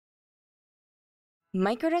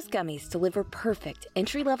Microdose gummies deliver perfect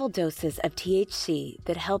entry-level doses of THC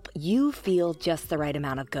that help you feel just the right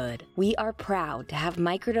amount of good. We are proud to have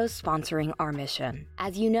Microdose sponsoring our mission.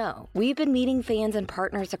 As you know, we've been meeting fans and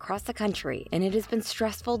partners across the country, and it has been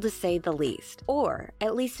stressful to say the least. Or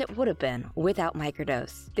at least it would have been without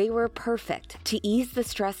Microdose. They were perfect to ease the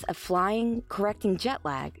stress of flying, correcting jet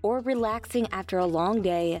lag, or relaxing after a long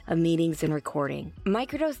day of meetings and recording.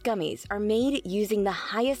 Microdose gummies are made using the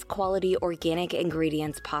highest quality organic ingredients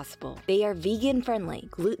possible. They are vegan-friendly,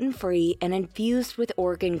 gluten-free, and infused with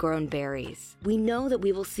Oregon-grown berries. We know that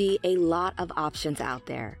we will see a lot of options out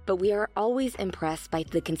there, but we are always impressed by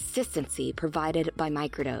the consistency provided by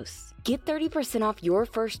Microdose. Get 30% off your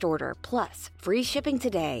first order, plus free shipping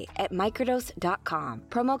today at microdose.com.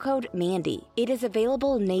 Promo code MANDY. It is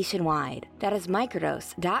available nationwide. That is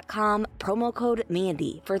microdose.com, promo code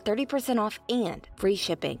MANDY for 30% off and free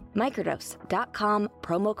shipping. Microdose.com,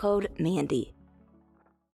 promo code MANDY.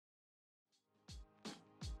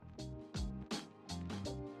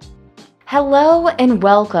 Hello and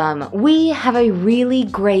welcome. We have a really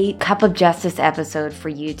great Cup of Justice episode for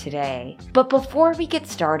you today. But before we get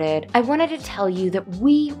started, I wanted to tell you that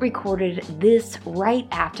we recorded this right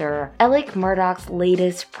after Alec Murdaugh's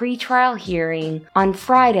latest pretrial hearing on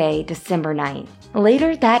Friday, December 9th.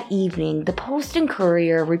 Later that evening, the Post and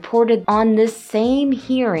Courier reported on this same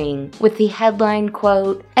hearing with the headline,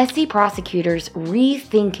 quote, SC prosecutors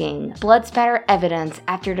rethinking blood spatter evidence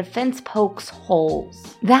after defense pokes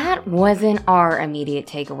holes. That wasn't our immediate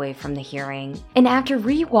takeaway from the hearing. And after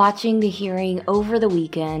rewatching the hearing over the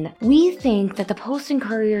weekend, we think that the Post and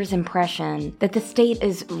Courier's impression that the state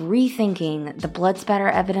is rethinking the blood spatter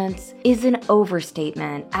evidence is an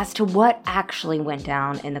overstatement as to what actually went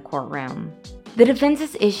down in the courtroom. The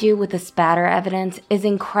defense's issue with the spatter evidence is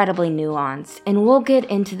incredibly nuanced, and we'll get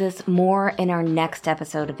into this more in our next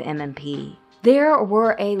episode of MMP. There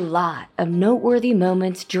were a lot of noteworthy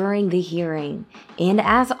moments during the hearing, and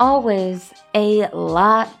as always, a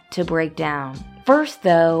lot to break down. First,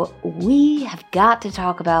 though, we have got to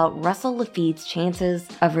talk about Russell Lafitte's chances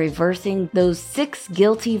of reversing those 6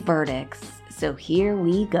 guilty verdicts. So here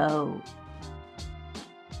we go.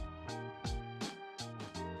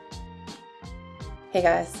 Hey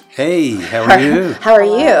guys. Hey, how are you? How are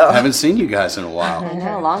you? I haven't seen you guys in a while. I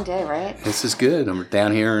know, long day, right? This is good. I'm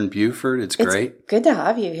down here in Beaufort. It's great. It's good to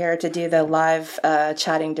have you here to do the live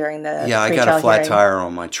chatting during the Yeah, I got a flat hearing. tire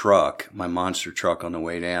on my truck, my monster truck on the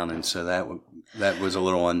way down, and so that was a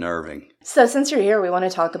little unnerving. So since you're here, we want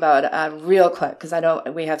to talk about real quick, because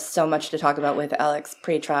we have so much to talk about with Alec's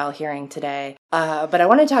pretrial hearing today. But I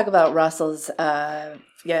want to talk about Russell's.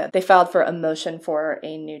 They filed for a motion for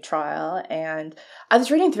a new trial, and I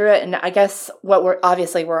was reading through it, and I guess we're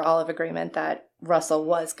all of agreement that Russell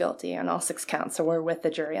was guilty on all 6 counts, so we're with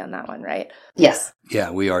the jury on that one, right? Yes.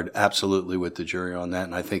 Yeah, we are absolutely with the jury on that,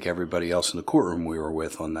 and I think everybody else in the courtroom we were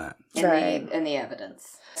with on that. Right. And the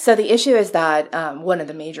evidence. So the issue is that, one of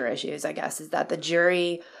the major issues, I guess, is that the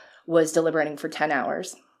jury was deliberating for 10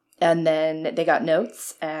 hours, and then they got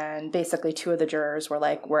notes, and basically 2 of the jurors were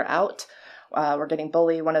like, we're out. We're getting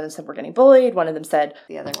bullied. One of them said, we're getting bullied. One of them said,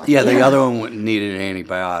 the other one. Yeah, the other one needed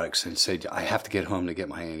antibiotics and said, I have to get home to get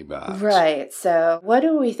my antibiotics. Right. So what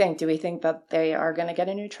do we think? Do we think that they are going to get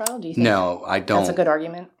a new trial? Do you think No, I don't. That's a good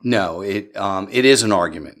argument? No, it is an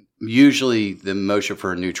argument. Usually the motion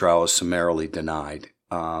for a new trial is summarily denied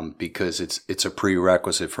because it's a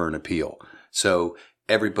prerequisite for an appeal. So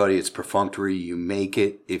everybody, it's perfunctory. You make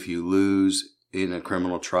it. If you lose in a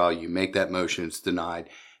criminal trial, you make that motion, it's denied.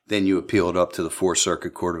 Then you appeal it up to the Fourth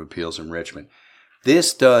Circuit Court of Appeals in Richmond.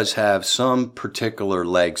 This does have some particular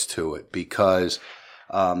legs to it because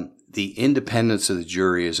the independence of the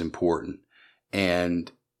jury is important.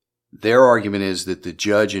 And their argument is that the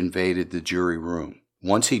judge invaded the jury room.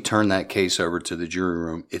 Once he turned that case over to the jury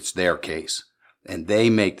room, it's their case. And they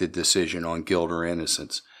make the decision on guilt or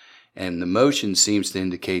innocence. And the motion seems to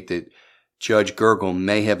indicate that Judge Gergel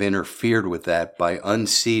may have interfered with that by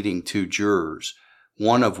unseating 2 jurors,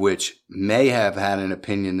 one of which may have had an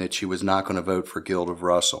opinion that she was not going to vote for guilt of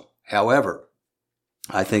Russell. However,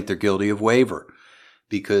 I think they're guilty of waiver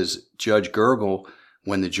because Judge Gergel,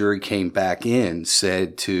 when the jury came back in,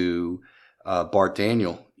 said to Bart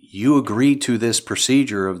Daniel, you agreed to this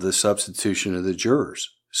procedure of the substitution of the jurors.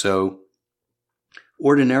 So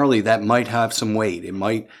ordinarily that might have some weight. It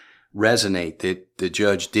might resonate that the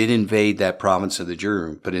judge did invade that province of the jury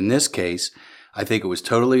room. But in this case, I think it was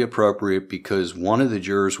totally appropriate because one of the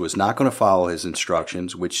jurors was not going to follow his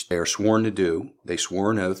instructions, which they are sworn to do. They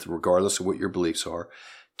swore an oath regardless of what your beliefs are.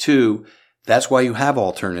 2, that's why you have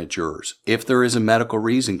alternate jurors. If there is a medical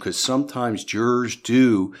reason, because sometimes jurors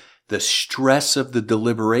do the stress of the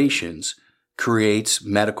deliberations creates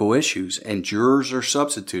medical issues, and jurors are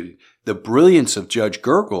substituted. The brilliance of Judge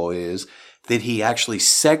Gergel is that he actually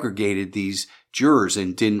segregated these jurors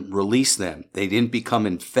and didn't release them. They didn't become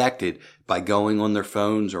infected by going on their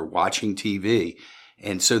phones or watching TV.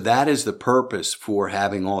 And so that is the purpose for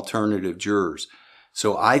having alternative jurors.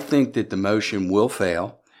 So I think that the motion will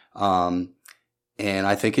fail, and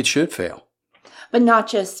I think it should fail. But not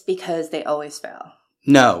just because they always fail.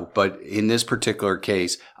 No, but in this particular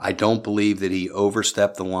case, I don't believe that he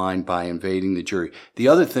overstepped the line by invading the jury. The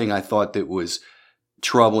other thing I thought that was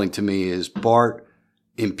troubling to me is Bart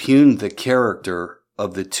impugned the character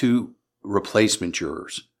of the two replacement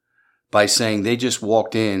jurors by saying they just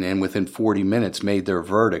walked in and within 40 minutes made their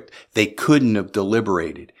verdict. They couldn't have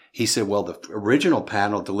deliberated. He said, well, the original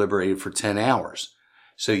panel deliberated for 10 hours.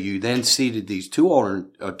 So you then seated these two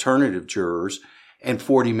alternative jurors, and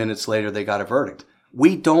 40 minutes later they got a verdict.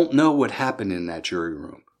 We don't know what happened in that jury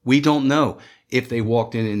room. We don't know if they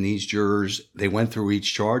walked in and these jurors, they went through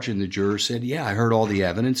each charge and the jurors said, yeah, I heard all the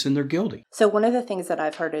evidence and they're guilty. So one of the things that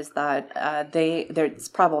I've heard is that it's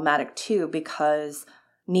problematic too because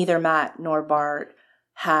neither Matt nor Bart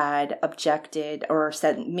had objected or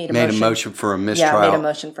made a motion for a mistrial. Yeah, made a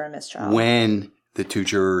motion for a mistrial. When the two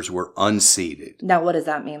jurors were unseated. Now, what does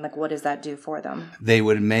that mean? Like, what does that do for them? They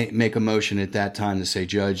would make a motion at that time to say,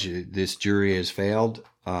 Judge, this jury has failed.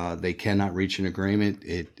 They cannot reach an agreement.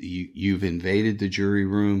 You've invaded the jury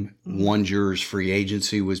room. Mm-hmm. One juror's free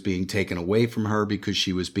agency was being taken away from her because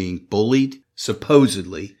she was being bullied,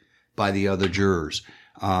 supposedly, by the other jurors.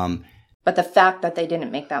 But the fact that they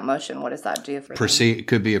didn't make that motion, what does that do for them? It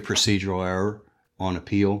could be a procedural error on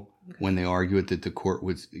appeal. When they argue it, that the court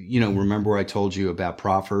would, remember I told you about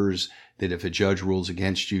proffers, that if a judge rules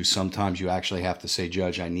against you, sometimes you actually have to say,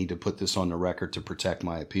 Judge, I need to put this on the record to protect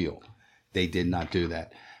my appeal. They did not do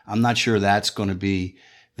that. I'm not sure that's going to be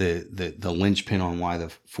the linchpin on why the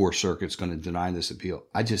Fourth Circuit's going to deny this appeal.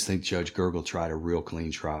 I just think Judge Gergel tried a real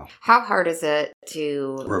clean trial. How hard is it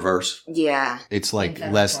to reverse? Yeah. It's like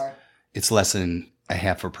less than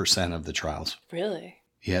 0.5% of the trials. Really?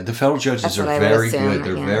 Yeah, the federal judges are very good.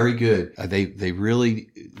 They're very good.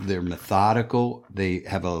 They're methodical. They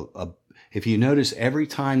have if you notice, every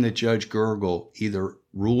time that Judge Gergel either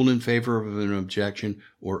ruled in favor of an objection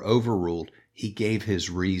or overruled, he gave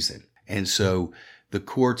his reason. And so the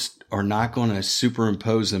courts are not going to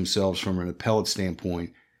superimpose themselves from an appellate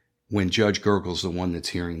standpoint when Judge Gergel's the one that's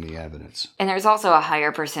hearing the evidence. And there's also a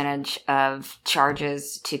higher percentage of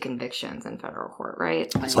charges to convictions in federal court, right?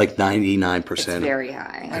 It's like 99%. It's very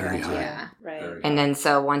high. Very high. Yeah. Right. Very and then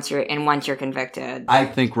so once you're convicted. I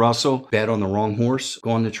think Russell bet on the wrong horse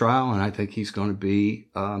going to trial, and I think he's going to be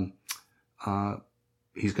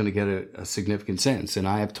he's going to get a significant sentence. And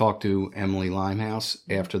I have talked to Emily Limehouse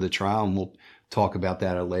after the trial, and we'll talk about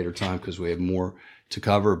that at a later time because we have more to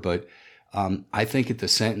cover. But I think at the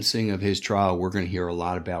sentencing of his trial, we're going to hear a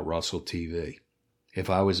lot about Russell TV. If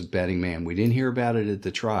I was a betting man, we didn't hear about it at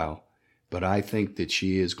the trial, but I think that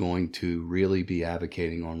she is going to really be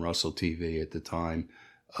advocating on Russell TV at the time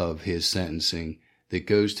of his sentencing that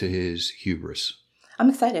goes to his hubris. I'm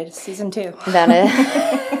excited. It's season 2. That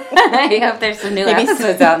is. I hope there's some new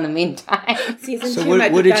episodes out in the meantime. Season 2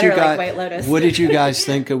 might be better, like White Lotus. What did you guys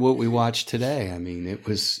think of what we watched today? I mean, it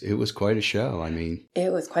was quite a show. I mean,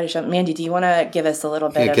 it was quite a show. Mandy, do you want to give us a little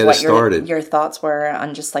bit of what your thoughts were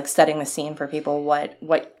on just like setting the scene for people? What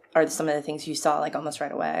are some of the things you saw like almost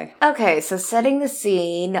right away? Okay, so setting the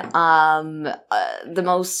scene, the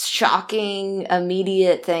most shocking,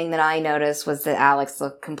 immediate thing that I noticed was that Alex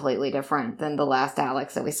looked completely different than the last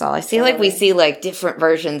Alex that we saw. I feel like we see like different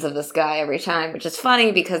versions of this guy every time, which is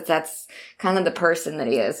funny because that's kind of the person that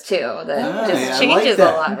he is too. That just changes a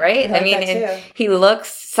lot, right? I mean,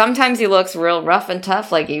 sometimes he looks real rough and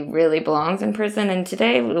tough, like he really belongs in prison, and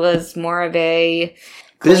today was more of a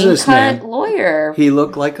businessman, lawyer. He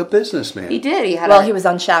looked like a businessman. He did. He was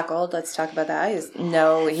unshackled. Let's talk about that.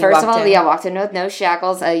 Walked in with no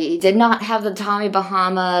shackles. He did not have the Tommy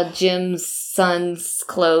Bahama Jim's son's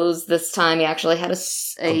clothes this time. He actually had a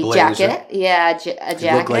jacket. Yeah, a jacket.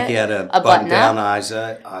 It looked like he had a button-down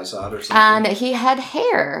Izod or something. And he had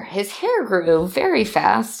hair. His hair grew very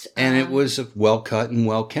fast. And it was well cut and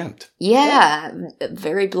well kempt. Yeah,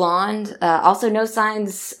 very blonde. Also, no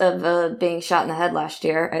signs of being shot in the head last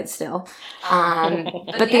year. But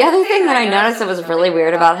the other thing that I noticed that was really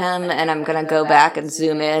weird about him, and I'm going to go back and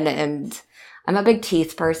zoom in, and I'm a big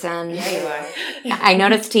teeth person. Yeah, you are. I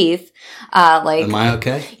noticed teeth. Am I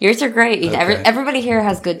okay? Yours are great. Okay. Everybody here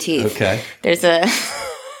has good teeth. Okay. There's a...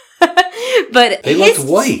 But They looked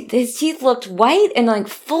white. His teeth looked white and like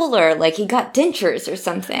fuller, like he got dentures or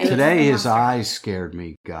something. Today, his eyes scared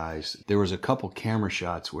me, guys. There was a couple camera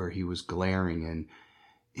shots where he was glaring, and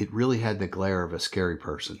it really had the glare of a scary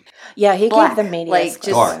person. Yeah, he Black, gave the media like just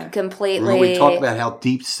Dark. completely. Remember we talked about how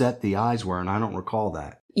deep set the eyes were, and I don't recall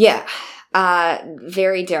that. Yeah.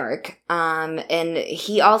 Very dark. And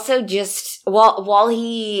he also just, while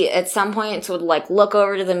he at some points would like look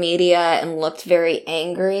over to the media and looked very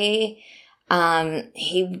angry,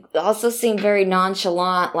 he also seemed very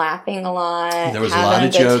nonchalant, laughing a lot. There was a having lot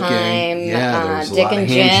of good joking. time. Yeah, there was a Dick lot of and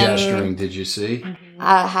hand Jim, gesturing. Did you see?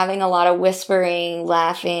 having a lot of whispering,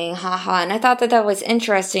 laughing, haha. And I thought that was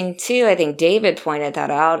interesting too. I think David pointed that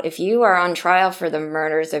out. If you are on trial for the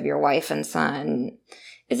murders of your wife and son,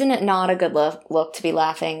 isn't it not a good look to be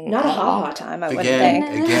laughing? Not a at all? ha-ha time, I wouldn't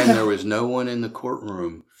think. Again, there was no one in the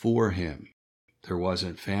courtroom for him. There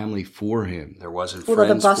wasn't family for him. There wasn't friends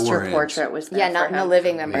Although the Buster for him. portrait was there. Yeah, for not him. no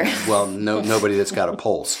living I member. mean, well, nobody that's got a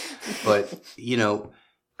pulse. But, you know,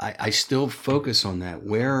 I still focus on that.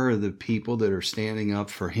 Where are the people that are standing up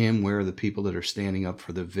for him? Where are the people that are standing up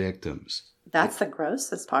for the victims? That's the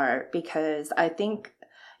grossest part, because I think,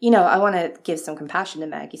 you know, I want to give some compassion to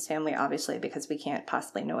Maggie's family, obviously, because we can't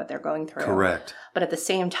possibly know what they're going through. Correct. But at the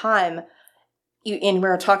same time, and we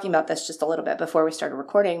were talking about this just a little bit before we started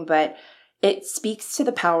recording, but it speaks to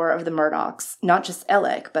the power of the Murdaughs, not just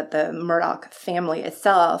Alec, but the Murdaugh family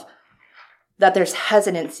itself, that there's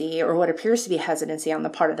hesitancy, or what appears to be hesitancy on the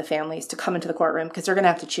part of the families, to come into the courtroom, because they're going to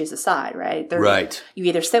have to choose a side, right? Right. You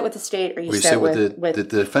either sit with the state or you We sit with the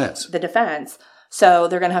defense. the defense. So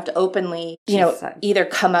they're going to have to openly, you know, Choose side. either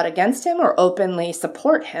come out against him or openly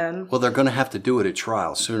support him. Well, they're going to have to do it at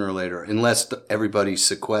trial sooner or later, unless everybody's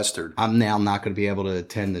sequestered. I'm now not going to be able to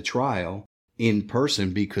attend the trial in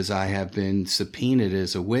person because I have been subpoenaed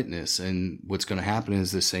as a witness. And what's going to happen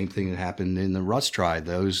is the same thing that happened in the Rust trial.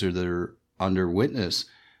 Those that are under witness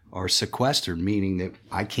are sequestered, meaning that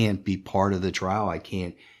I can't be part of the trial. I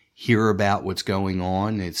can't hear about what's going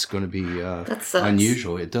on. It's going to be That sucks.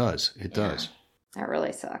 unusual. It does. It does. That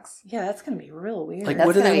really sucks. Yeah, that's going to be real weird. Like, That's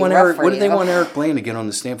what do gonna they be want rough Eric? for What do they you. want Eric Blaine to get on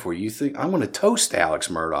the stand for? You think I'm going to toast Alex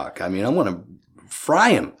Murdaugh? I mean, I want to fry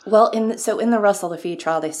him. Well, in the Russell Lafayette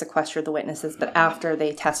trial, they sequestered the witnesses, but after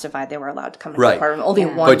they testified, they were allowed to come into Right. the courtroom. Only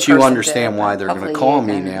Yeah. one But you person understand did. why they're going to Hopefully call you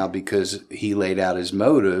me can- now, because he laid out his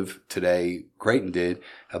motive today. Creighton did,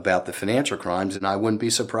 about the financial crimes, and I wouldn't be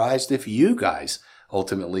surprised if you guys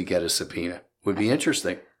ultimately get a subpoena. Would be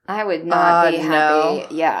interesting. I would not be no.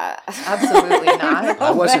 happy. Yeah. Absolutely not.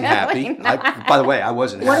 I wasn't Apparently happy. not. By the way, I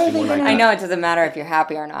wasn't What are happy they when gonna- I know it doesn't matter if you're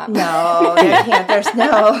happy or not. No, they can't. There's no.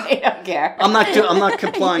 I don't care. I'm not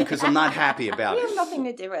complying because I'm not happy about We it. have nothing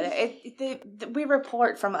to do with it. We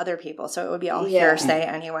report from other people, so it would be all Yeah. hearsay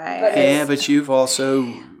anyway. But Yeah, but you've also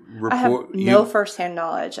I have report. no firsthand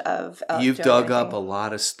knowledge of You've doing dug up a anything.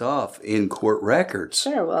 lot of stuff in court records.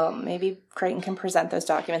 Sure, well, maybe Creighton can present those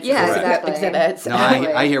documents Yeah, as exactly. exhibits. No,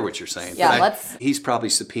 Exactly. I hear what you're saying. Yeah, but let's- he's probably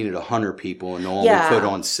subpoenaed 100 people and only Yeah. put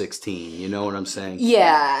on 16. You know what I'm saying?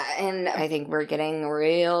 Yeah, and I think we're getting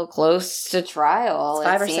real close to trial. It's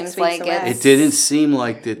 5 it or 6 seems weeks like away. it's It didn't seem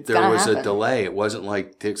like that there gonna was a happen. delay. It wasn't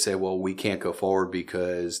like Dick said, well, we can't go forward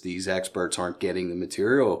because these experts aren't getting the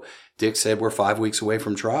material. Dick said, we're 5 weeks away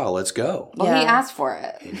from trial. Let's go. Well, he Yeah. asked for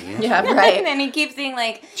it. And he Yeah, And right. then he keeps being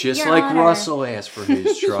like, Just Your like Honor. Russell asked for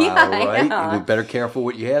his trial, Yeah, I right? know. And be better careful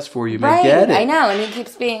what you ask for. You may Right, get it. I know, and he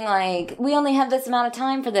keeps being like, we only have this amount of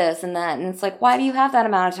time for this and that, and it's like, why do you have that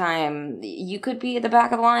amount of time? You could be at the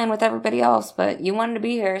back of the line with everybody else, but you wanted to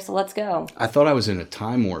be here, so let's go. I thought I was in a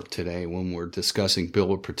time warp today when we're discussing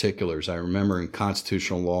bill of particulars. I remember in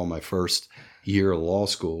constitutional law, my first year of law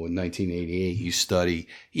school in 1988, you study,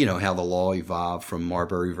 you know, how the law evolved from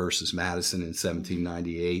Marbury versus Madison in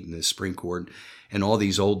 1798 and the Supreme Court and all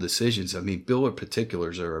these old decisions. I mean, bill of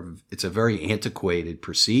particulars it's a very antiquated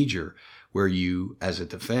procedure where you, as a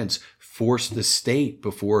defense, force the state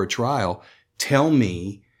before a trial, tell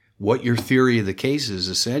me what your theory of the case is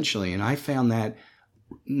essentially. And I found that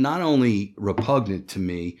not only repugnant to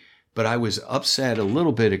me, but I was upset a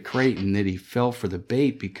little bit at Creighton that he fell for the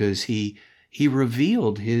bait because he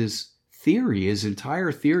revealed his theory, his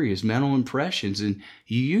entire theory, his mental impressions, and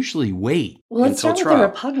you usually wait Well, let's until start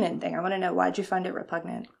with the trial. repugnant thing. I want to know, why'd you find it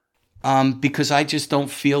repugnant? Because I just don't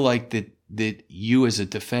feel like that you as a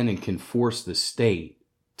defendant can force the state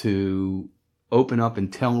to open up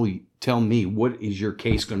and tell me what is your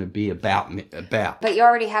case going to be about. But you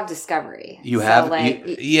already have discovery. You So, have, like,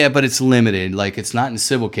 yeah, but it's limited. Like, it's not in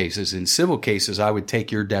civil cases. In civil cases, I would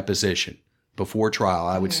take your deposition. before trial.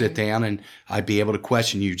 I would sit down and I'd be able to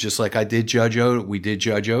question you just like I did Judge Odom. We did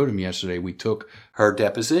Judge Odom yesterday. We took her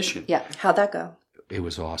deposition. Yeah. How'd that go? It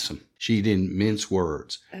was awesome. She didn't mince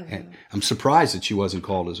words. And I'm surprised that she wasn't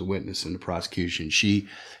called as a witness in the prosecution. She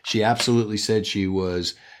absolutely said she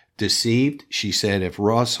was deceived. She said if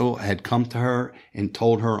Russell had come to her and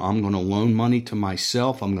told her, I'm going to loan money to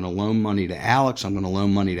myself, I'm going to loan money to Alex, I'm going to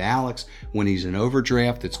loan money to Alex when he's in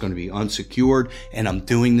overdraft, it's going to be unsecured, and I'm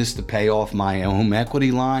doing this to pay off my home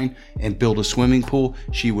equity line and build a swimming pool,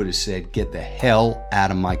 she would have said, get the hell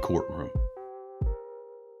out of my courtroom.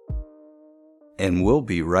 And we'll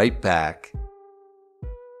be right back.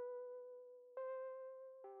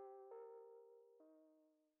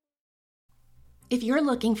 If you're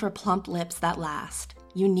looking for plump lips that last,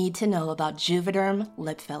 you need to know about Juvederm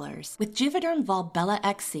lip fillers. With Juvederm Volbella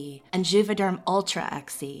XC and Juvederm Ultra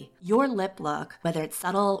XC, your lip look, whether it's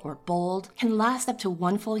subtle or bold, can last up to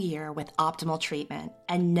 1 full year with optimal treatment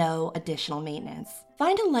and no additional maintenance.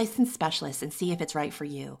 Find a licensed specialist and see if it's right for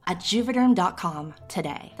you at Juvederm.com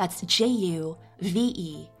today. That's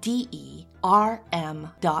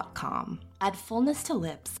JUVEDERM.com. Add fullness to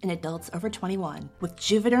lips in adults over 21 with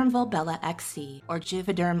Juvederm Volbella XC or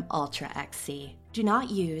Juvederm Ultra XC. Do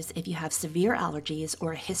not use if you have severe allergies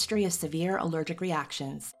or a history of severe allergic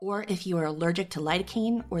reactions, or if you are allergic to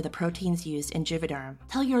lidocaine or the proteins used in Juvederm.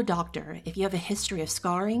 Tell your doctor if you have a history of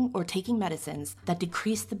scarring or taking medicines that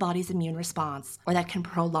decrease the body's immune response or that can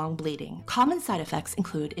prolong bleeding. Common side effects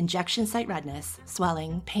include injection site redness,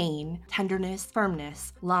 swelling, pain, tenderness,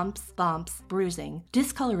 firmness, lumps, bumps, bruising,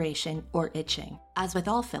 discoloration, or itching. As with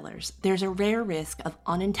all fillers, there's a rare risk of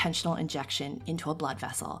unintentional injection into a blood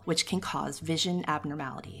vessel, which can cause vision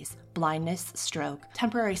abnormalities, blindness, stroke,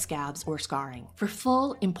 temporary scabs, or scarring. For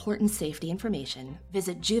full, important safety information,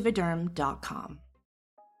 visit Juvederm.com.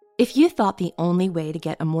 If you thought the only way to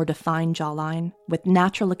get a more defined jawline with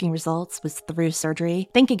natural-looking results was through surgery,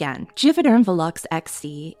 think again. Juvederm Volux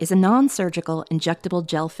XC is a non-surgical injectable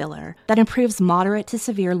gel filler that improves moderate to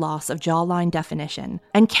severe loss of jawline definition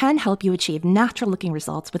and can help you achieve natural-looking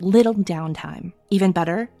results with little downtime. Even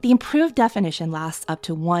better, the improved definition lasts up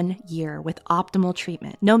to 1 year with optimal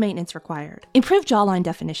treatment, no maintenance required. Improve jawline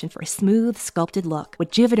definition for a smooth, sculpted look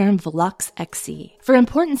with Juvederm Volux XC. For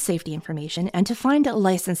important safety information and to find a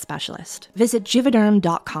licensed specialist, visit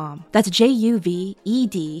Juvederm.com. That's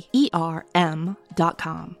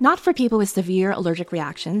JUVEDERM.com. Not for people with severe allergic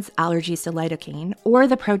reactions, allergies to lidocaine, or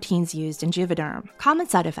the proteins used in Juvederm. Common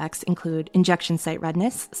side effects include injection site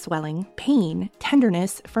redness, swelling, pain,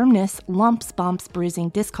 tenderness, firmness, lumps, bumps, bruising,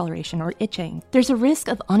 discoloration, or itching. There's a risk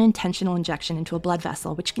of unintentional injection into a blood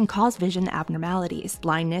vessel, which can cause vision abnormalities,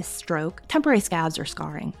 blindness, stroke, temporary scabs, or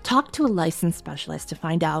scarring. Talk to a licensed specialist to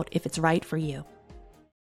find out if it's right for you.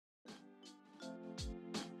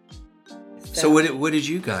 So what did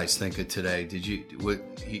you guys think of today?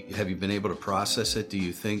 Have you been able to process it? Do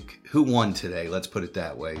you think, who won today? Let's put it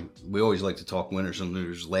that way. We always like to talk winners and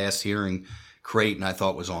losers. Last hearing, Creighton, I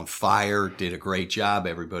thought, was on fire, did a great job.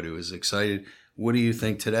 Everybody was excited. What do you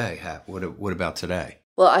think today, Hap? What about today?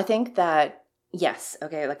 Well, I think that, yes,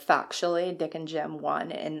 okay, like factually, Dick and Jim won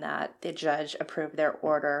in that the judge approved their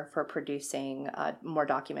order for producing more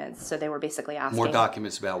documents. So they were basically asking... More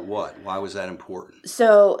documents about what? Why was that important?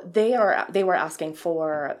 So they were asking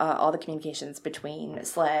for all the communications between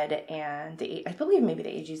SLED and I believe maybe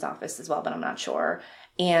the AG's office as well, but I'm not sure.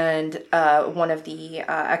 And one of the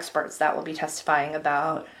experts that will be testifying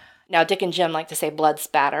about... Now, Dick and Jim like to say blood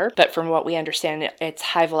spatter, but from what we understand, it's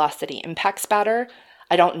high-velocity impact spatter.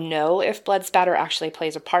 I don't know if blood spatter actually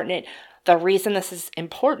plays a part in it. The reason this is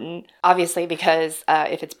important, obviously, because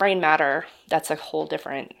if it's brain matter, that's a whole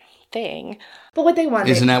different thing. But what they wanted...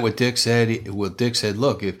 Isn't that what Dick said? Well, Dick said,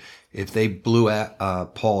 look, if they blew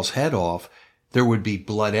Paul's head off, there would be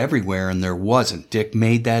blood everywhere, and there wasn't. Dick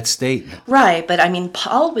made that statement. Right, but I mean,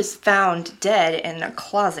 Paul was found dead in a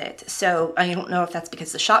closet. So I don't know if that's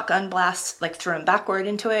because the shotgun blast threw him backward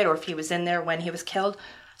into it, or if he was in there when he was killed.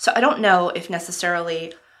 So I don't know if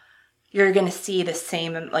necessarily you're going to see the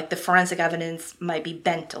same, the forensic evidence might be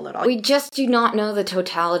bent a little. We just do not know the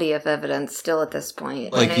totality of evidence still at this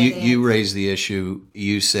point. You raised the issue.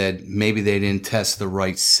 You said maybe they didn't test the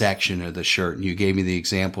right section of the shirt. And you gave me the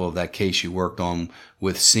example of that case you worked on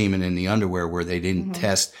with semen in the underwear where they didn't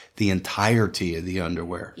test the entirety of the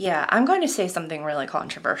underwear. Yeah, I'm going to say something really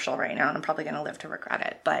controversial right now, and I'm probably going to live to regret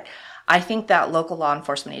it. But I think that local law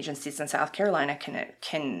enforcement agencies in South Carolina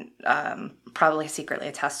can probably secretly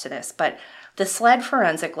attest to this. But the SLED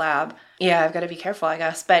forensic lab, yeah, I've got to be careful, I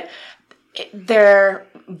guess. But they're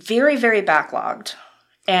very, very backlogged.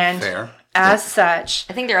 And Fair. As such,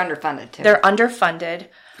 I think they're underfunded too. they're underfunded.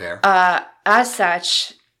 Fair. As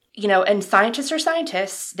such, and scientists are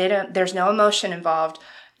scientists. There's no emotion involved.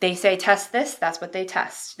 They say test this, that's what they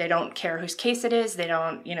test. They don't care whose case it is. They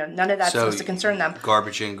don't, none of that's supposed to concern them.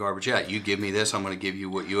 Garbage in, garbage out. You give me this, I'm going to give you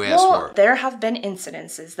what you asked for. There have been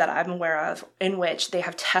incidences that I'm aware of in which they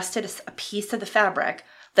have tested a piece of the fabric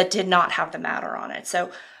that did not have the matter on it. So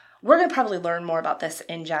we're going to probably learn more about this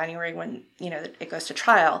in January when, it goes to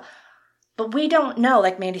trial. But we don't know,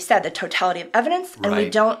 like Mandy said, the totality of evidence, and we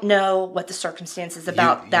don't know what the circumstances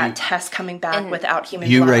about that test coming back without human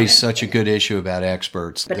blood. You raised such a good issue about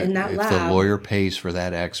experts. But in that if lab, the lawyer pays for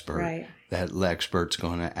that expert, right, that expert's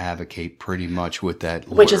going to advocate pretty much what that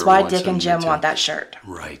lawyer which is why wants Dick and Jim want that shirt.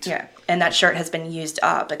 Right. Yeah. And that shirt has been used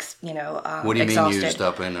up, what do you exhausted mean used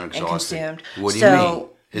up and exhausted? And consumed. What do you mean?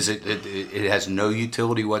 Is it has no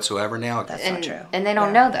utility whatsoever now? That's not true. And they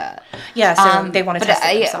don't know that. Yeah, so they want to test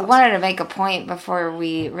it themselves. I wanted to make a point before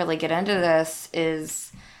we really get into this is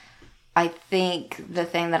I think the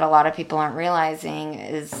thing that a lot of people aren't realizing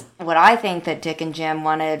is what I think that Dick and Jim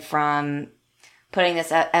wanted from putting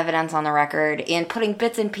this evidence on the record and putting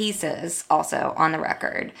bits and pieces also on the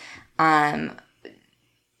record.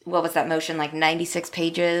 What was that motion, like 96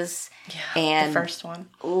 pages? Yeah, and the first one.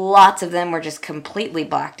 Lots of them were just completely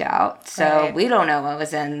blacked out. So right. we don't know what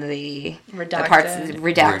was in the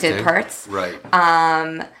redacted parts. Right.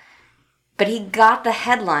 But he got the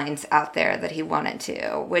headlines out there that he wanted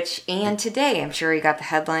to, and today I'm sure he got the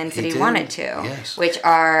headlines that he wanted to, yes. which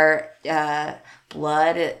are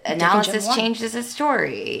blood analysis changes his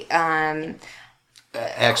story.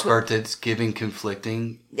 Expert that's giving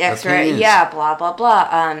conflicting opinions. Yeah, blah, blah,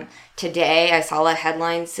 blah. Today, I saw a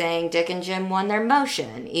headline saying Dick and Jim won their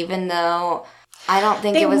motion, even though I don't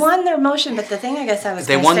think they it was... They won their motion, but the thing I guess I was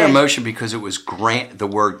They won their motion because it was the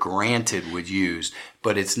word granted was used,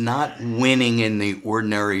 but it's not winning in the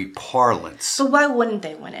ordinary parlance. So why wouldn't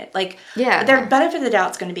they win it? Their benefit of the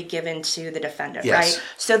doubt is going to be given to the defendant, right?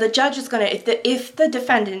 So the judge is going to, if the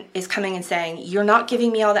defendant is coming and saying, you're not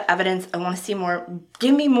giving me all the evidence, I want to see more,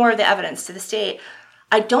 give me more of the evidence to the state,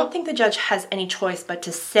 I don't think the judge has any choice but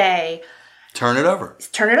to say... Turn it over.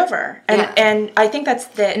 And I think that's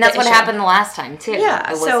the And that's what issue. happened the last time, too.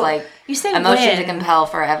 Yeah. It was you say a motion win. to compel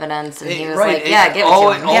for evidence, and he was give it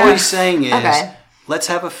all, to him. All he's saying is, let's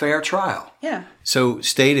have a fair trial. Yeah. So,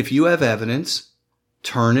 state, if you have evidence,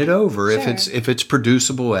 turn it over. Sure. If it's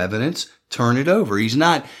producible evidence, turn it over. He's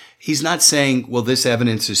not saying, well, this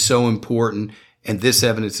evidence is so important and this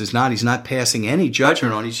evidence is not. He's not passing any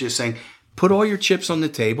judgment on it. He's just saying, put all your chips on the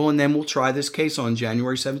table and then we'll try this case on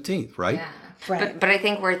January 17th, right? Yeah. Right. But I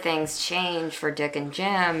think where things change for Dick and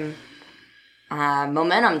Jim,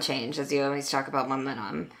 momentum changed, as you always talk about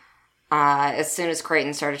momentum. As soon as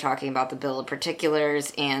Creighton started talking about the bill of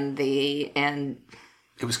particulars and it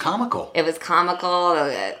was comical. It was comical.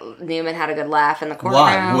 Newman had a good laugh in the courtroom.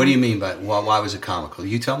 Why? What do you mean by why was it comical?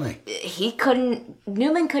 You tell me.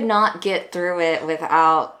 Newman could not get through it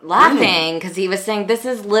without laughing because he was saying this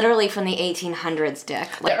is literally from the 1800s, Dick.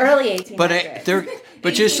 The early 1800s.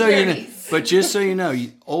 But just so you know,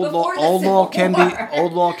 old law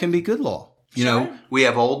can be good law. You know, we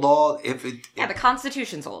have old law. The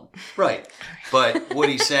Constitution's old. Right. But what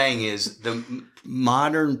he's saying is the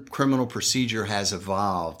modern criminal procedure has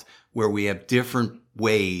evolved where we have different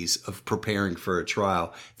ways of preparing for a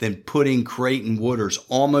trial than putting Creighton Wooders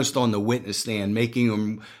almost on the witness stand, making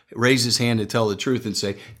him raise his hand to tell the truth and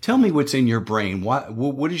say, tell me what's in your brain.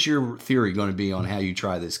 What is your theory going to be on how you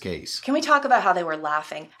try this case? Can we talk about how they were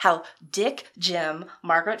laughing? How Dick, Jim,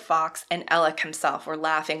 Margaret Fox, and Alec himself were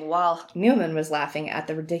laughing while Newman was laughing at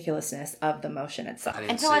the ridiculousness of the motion itself.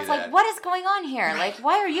 Until it's like, what is going on here? Like,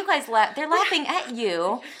 why are you guys They're laughing at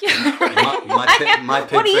you. my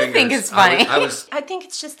what do you think is funny? I think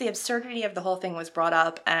it's just the absurdity of the whole thing was brought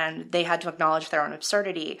up and they had to acknowledge their own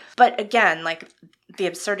absurdity. But again, like the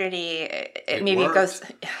absurdity, maybe it goes,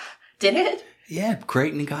 did it? Yeah,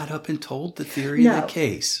 Creighton got up and told the theory of the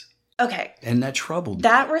case. Okay. And that troubled me.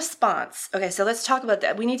 That response. Okay, so let's talk about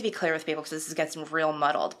that. We need to be clear with people because this gets real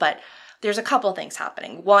muddled. But there's a couple of things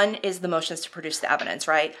happening. One is the motions to produce the evidence,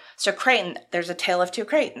 right? So Creighton, there's a tale of two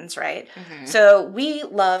Creightons, right? Mm-hmm. So we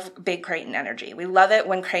love big Creighton energy. We love it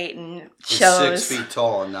when Creighton shows... 6 feet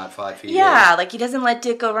tall and not 5 feet. Yeah, like he doesn't let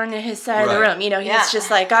Dick go run to his side of the room. You know, he's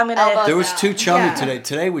just like, I'm going to... There was too chummy today.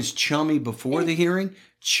 Today was chummy before the hearing,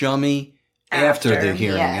 chummy after the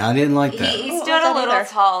hearing. Yeah. I didn't like that. He stood a little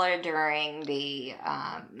taller during the...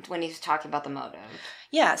 when he was talking about the motive.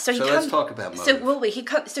 Yeah, so let's talk about motive. He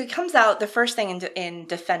comes out, the first thing in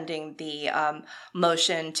defending the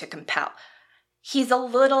motion to compel. He's a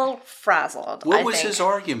little frazzled. What I was think. his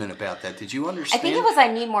argument about that? Did you I understand? think it was I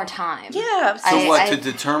need more time. Yeah. So to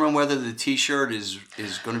determine whether the T-shirt is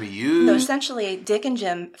going to be used? No, essentially, Dick and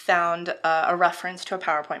Jim found a reference to a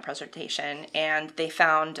PowerPoint presentation, and they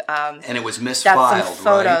found and it was that misfiled, some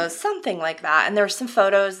photos, right? something like that. And there were some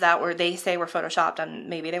photos that they say were photoshopped, and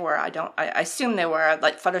maybe they were. I assume they were.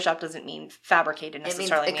 Like, Photoshop doesn't mean fabricated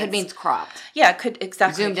necessarily. It could mean cropped. Yeah, it could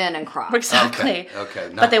exactly Zoomed in and cropped. Exactly. Okay.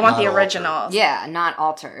 But they want the not original. altered. Yeah, not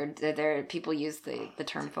altered. People use the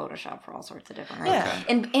term Photoshop for all sorts of different reasons.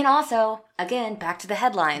 Yeah. And also, again, back to the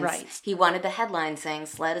headlines. Right. He wanted the headline saying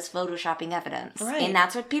SLED is photoshopping evidence. Right. And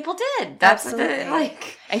that's what people did. That's Absolutely. what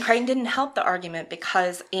And Creighton didn't help the argument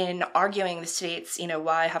because in arguing the states,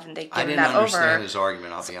 why haven't they I given didn't that understand over? his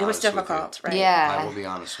argument, I'll be honest It was difficult, with right? you. Yeah. I will be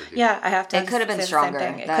honest with you. Yeah, I have to. It could have been say the stronger.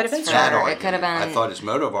 same thing. It That's could have been for That stronger. sure. argument, It could have been- I thought his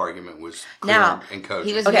motive argument was clear Now, and cogent.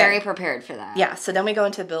 He was Okay. very prepared for that. Yeah, so then we go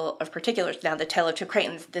into the Bill of Particulars. Now, the Tale of Two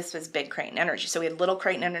Creightons, this was Big Creighton Energy. So we had Little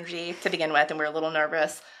Creighton Energy to begin with, and we were a little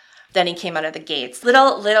nervous. Then he came out of the gates.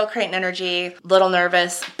 Little Creighton Energy, little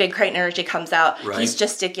nervous. Big Creighton Energy comes out. Right. He's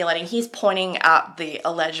gesticulating. He's pointing at the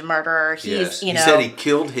alleged murderer. He's, Yes. He said he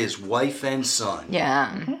killed his wife and son.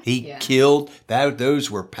 Yeah. He killed, those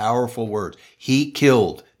were powerful words. He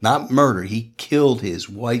killed, not murder. He killed his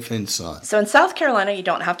wife and son. So in South Carolina, you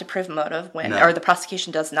don't have to prove motive when, No. or the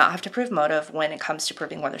prosecution does not have to prove motive when it comes to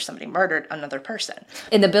proving whether somebody murdered another person.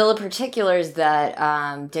 In the bill of particulars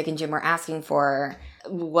that Dick and Jim were asking for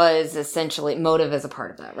was essentially motive as a part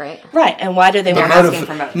of that, right? Right, and why do they They're want asking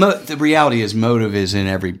for motive. The reality is motive is in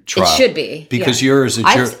every trial. It should be. Because you're as a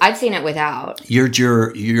juror, I've seen it without. you're a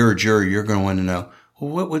juror, you're going to want to know, well,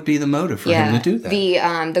 what would be the motive for him to do that?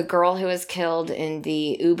 The girl who was killed in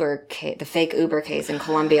the Uber case, the fake Uber case in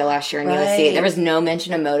Columbia last year in USC, Right. there was no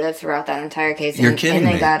mention of motive throughout that entire case. You're kidding and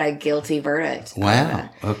they me. got a guilty verdict. Wow.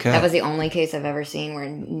 Okay. That was the only case I've ever seen where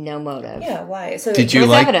no motive. Yeah, why? So Did There you was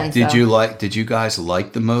like? evidence, Did though. you like? Did you guys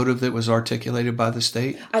like the motive that was articulated by the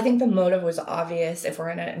state? I think the motive was obvious. If we're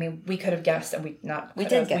in it, I mean, we could have guessed, and we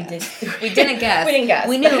didn't guess. We We didn't guess. We didn't guess.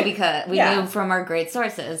 We knew because we Yeah. knew from our great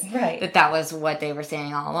sources Right. that was what they were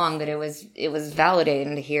saying all along. But it was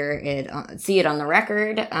validating to hear it, see it on the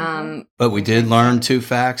record. But we did learn two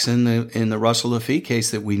facts in the Russell Laffitte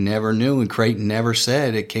case that we never knew, and Creighton never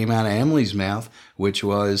said. It came out of Emily's mouth, which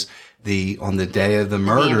was on the day of the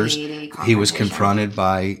murders, he was confronted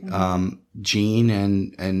by Gene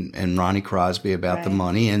and Ronnie Crosby about the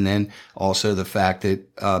money, and then also the fact that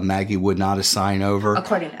Maggie would not assign over,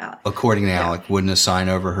 according to Alec. according to Alec, wouldn't assign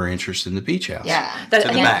over her interest in the beach house. Yeah. To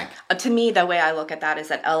the bank. To me, the way I look at that is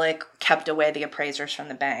that Alec kept away the appraisers from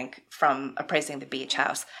the bank from appraising the beach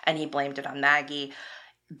house, and he blamed it on Maggie.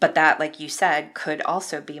 But that, like you said, could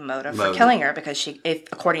also be motive for killing her because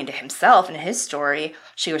according to himself and his story,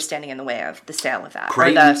 she was standing in the way of the sale of that,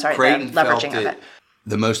 Creighton the felt leveraging of that it.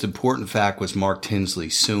 The most important fact was Mark Tinsley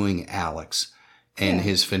suing Alex, and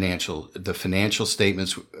the financial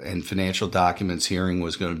statements and financial documents hearing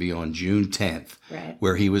was going to be on June 10th, Right.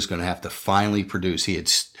 where he was going to have to finally produce. He had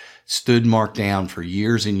stood Mark down for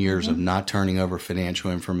years and years of not turning over financial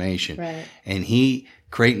information. Right. And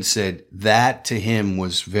Creighton said that to him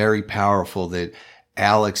was very powerful, that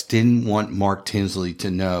Alex didn't want Mark Tinsley to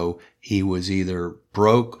know he was either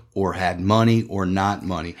broke or had money or not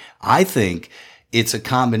money. I think it's a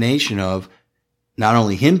combination of not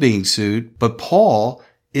only him being sued, but Paul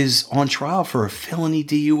is on trial for a felony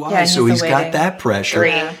DUI. Yeah, so he's he's got awaiting that pressure.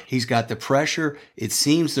 Yeah. He's got the pressure. It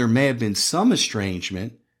seems there may have been some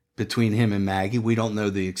estrangement between him and Maggie. We don't know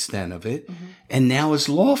the extent of it. Mm-hmm. And now his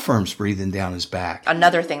law firm's breathing down his back.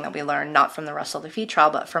 Another thing that we learned, not from the Russell Laffitte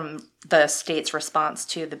trial, but from the state's response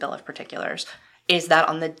to the Bill of Particulars, is that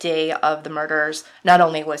on the day of the murders, not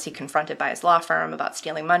only was he confronted by his law firm about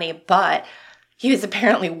stealing money, but he was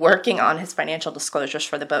apparently working on his financial disclosures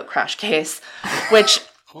for the boat crash case, which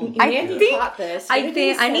I think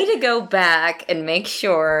I need to go back and make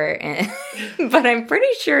sure, but I'm pretty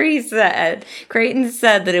sure Creighton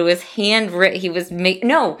said that it was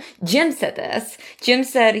handwritten. Jim said this. Jim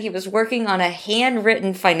said he was working on a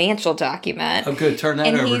handwritten financial document. Oh, good. Turn that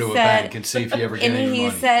And over he to a said- bank and see if you ever get and any he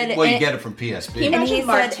money. said- Well, you and- get it from PSB. And he Imagine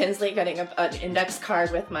Mark said- Tinsley getting an index card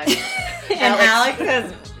with my And Alex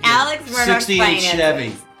says Alex Murdoch's 68 finances.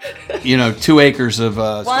 Chevy. 2 acres of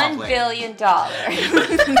 $1 swampland. billion. Gazillion dollars.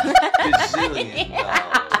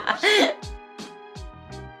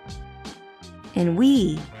 And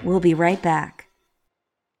we will be right back.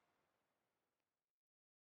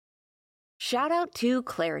 Shout out to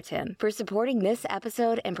Claritin for supporting this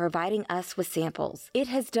episode and providing us with samples. It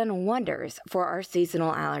has done wonders for our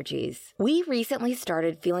seasonal allergies. We recently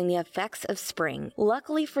started feeling the effects of spring.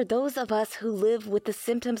 Luckily for those of us who live with the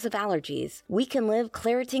symptoms of allergies, we can live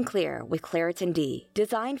Claritin Clear with Claritin D.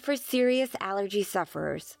 Designed for serious allergy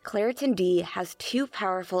sufferers, Claritin D has 2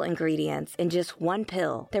 powerful ingredients in just 1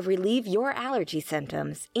 pill that relieve your allergy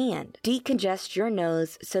symptoms and decongest your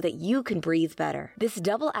nose so that you can breathe better. This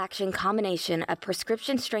double-action combination of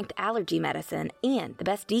prescription-strength allergy medicine and the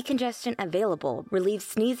best decongestant available relieves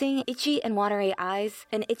sneezing, itchy and watery eyes,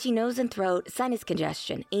 an itchy nose and throat, sinus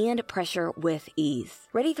congestion, and pressure with ease.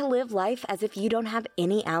 Ready to live life as if you don't have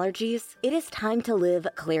any allergies? It is time to live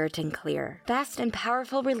Claritin Clear. Fast and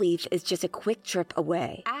powerful relief is just a quick trip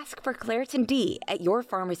away. Ask for Claritin D at your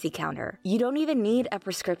pharmacy counter. You don't even need a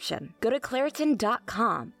prescription. Go to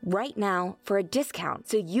Claritin.com right now for a discount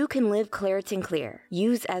so you can live Claritin Clear.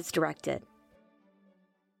 Use as directed.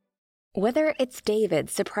 Whether it's David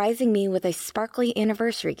surprising me with a sparkly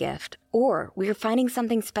anniversary gift, or we're finding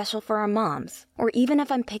something special for our moms, or even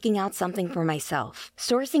if I'm picking out something for myself,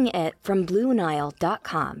 sourcing it from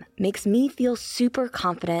BlueNile.com makes me feel super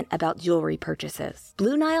confident about jewelry purchases.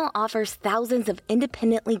 Blue Nile offers thousands of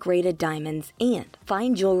independently graded diamonds and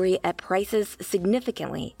fine jewelry at prices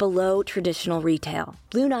significantly below traditional retail.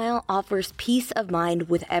 Blue Nile offers peace of mind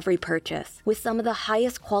with every purchase, with some of the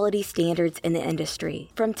highest quality standards in the industry.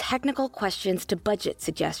 From technical questions to budget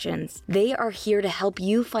suggestions, they are here to help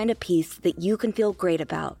you find a piece that you can feel great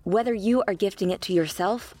about, whether you are gifting it to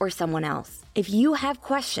yourself or someone else. If you have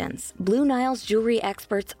questions, Blue Nile's jewelry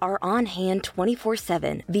experts are on hand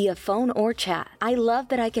 24/7 via phone or chat. I love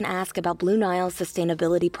that I can ask about Blue Nile's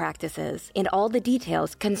sustainability practices and all the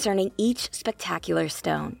details concerning each spectacular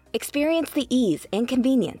stone. Experience the ease and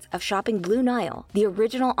convenience of shopping Blue Nile, the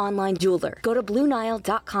original online jeweler. Go to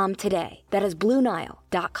BlueNile.com today. That is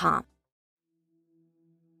BlueNile.com.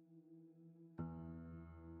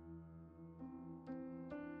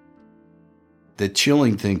 The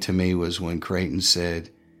chilling thing to me was when Creighton said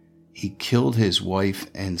he killed his wife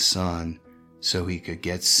and son so he could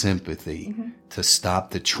get sympathy to stop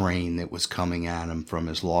the train that was coming at him from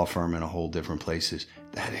his law firm in a whole different places.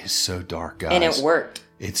 That is so dark, guys. And it worked.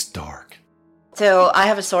 It's dark. So I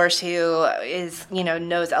have a source who is,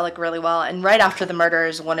 knows Alec really well. And right after the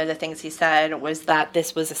murders, one of the things he said was that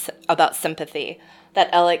this was about sympathy. That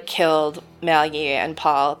Alec killed Maggie and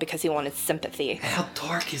Paul because he wanted sympathy. How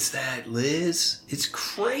dark is that, Liz? It's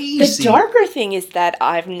crazy. The darker thing is that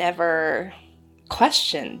I've never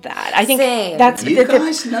questioned that. I think Same. that's You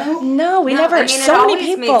guys know? No, we never. I mean, so it many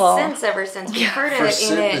always people. made sense ever since we heard For it.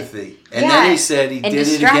 sympathy. And then he said he And did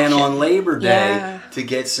it again distraction. on Labor Day Yeah. to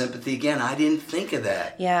get sympathy again. I didn't think of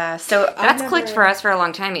that. Yeah, so That's clicked for us for a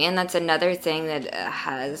long time, and that's another thing that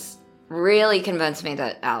has really convinced me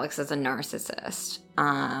that Alex is a narcissist,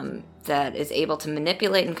 that is able to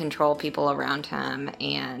manipulate and control people around him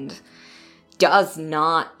and does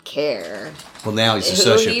not care. Well, now he's a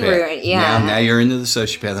Who he sociopath. ruined, yeah. Now you're into the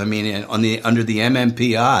sociopath. I mean, under the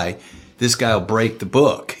MMPI, this guy will break the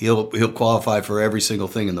book. He'll qualify for every single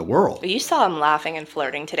thing in the world. you saw him laughing and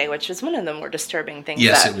flirting today, which was one of the more disturbing things.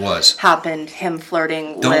 Yes, that it was. happened. Him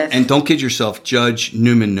flirting with. Don't kid yourself. Judge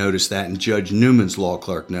Newman noticed that, and Judge Newman's law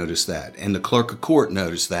clerk noticed that, and the clerk of court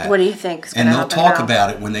noticed that. What do you think's going And to they'll happen talk now? about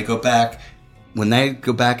it when they go back. When they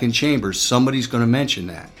go back in chambers, somebody's going to mention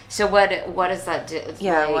that. So what does that do?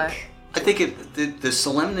 Yeah, like, what? I think the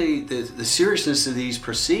solemnity, the seriousness of these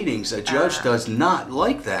proceedings, a judge does not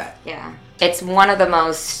like that. Yeah. It's one of the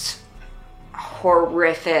most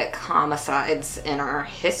horrific homicides in our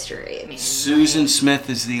history. I mean, Susan Smith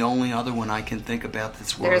is the only other one I can think about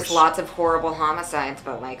that's worse. there's lots of horrible homicides,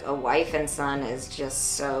 but like a wife and son is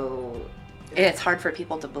just so. It's hard for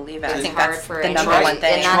people to believe it. I It's think hard that's for the it. number Try- one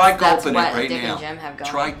thing. and Try that's gulping what it right Dick now. and Jim have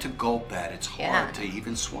going. Try to gulp that. It's hard Yeah. to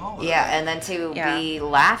even swallow. Yeah, and then to Yeah. be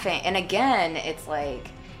laughing. And again, it's like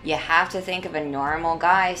you have to think of a normal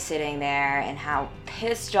guy sitting there and how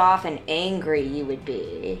pissed off and angry you would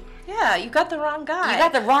be. Yeah, you got the wrong guy. You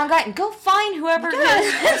got the wrong guy, and go find whoever it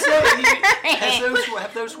is.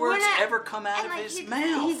 Have those words We're not- ever come out And, of like, his he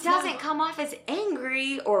mouth? doesn't come off as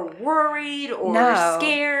angry or worried or No.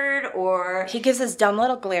 scared or. He gives his dumb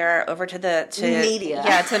little glare over to Media.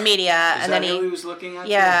 Yeah, to media, Is and that then who he he. was looking at?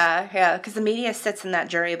 Yeah, because the media sits in that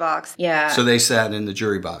jury box. Yeah. So they sat in the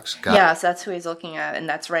jury box. Got Yeah, it. so that's who he's looking at, and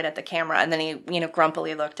that's right at the camera. And then he,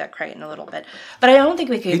 grumpily looked at Creighton a little bit. But I don't think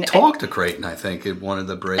we could. He talked to Creighton, I think, at one of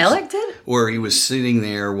the breaks. Alec did? Or he was sitting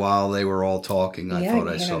there while they were all talking. I thought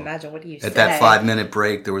I saw. imagine. What do you At that 5-minute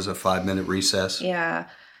break, there was a 5-minute recess. Yeah.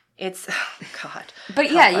 It's, God.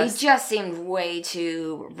 But yeah, us. you just seemed way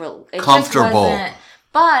too comfortable.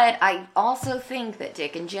 But I also think that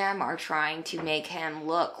Dick and Jim are trying to make him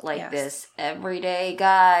look like Yes. this everyday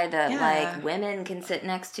guy that Yeah. like women can sit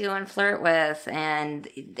next to and flirt with, and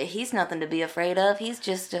he's nothing to be afraid of. He's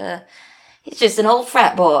just an old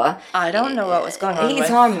frat boy. I don't know what was going on He's with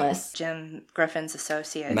harmless. Jim Griffin's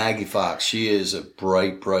associate. Maggie Fox, she is a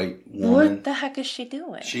bright woman. What the heck is she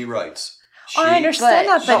doing? She writes. I understand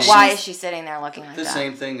that, but why she's- is she sitting there looking like The that?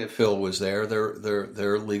 same thing that Phil was there.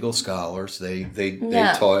 They're legal scholars. They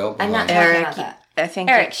No, toil. I'm not behind- talking Eric, about that. I think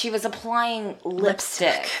Eric, that- she was applying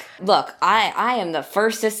lipstick. Look, I am the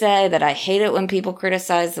first to say that I hate it when people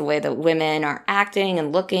criticize the way that women are acting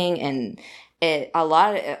and looking, and a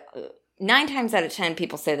lot of 9 times out of 10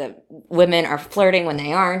 people say that women are flirting when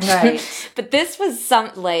they aren't. Right. But this was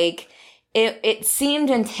it seemed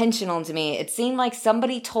intentional to me. It seemed like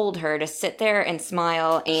somebody told her to sit there and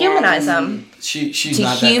smile and humanize them. She's To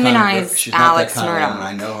not that humanize kind of, she's Alex not that kind of Murdaugh. woman.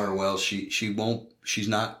 I know her well. She won't. She's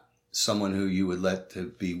not someone who you would let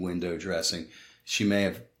to be window dressing. She may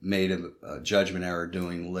have made a judgment error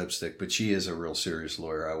doing lipstick, but she is a real serious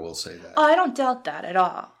lawyer. I will say that. Oh, I don't doubt that at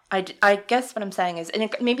all. I guess what I'm saying is,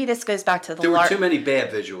 and maybe this goes back to the There were too many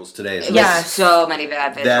bad visuals today. As well. Yeah. so many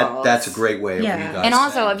bad visuals. That's a great way of Yeah. you guys. And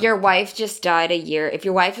also, saying if your wife just died if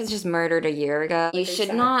your wife was just murdered a year ago, you should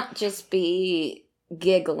said. not just be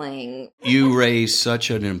giggling. You raise such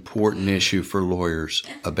an important issue for lawyers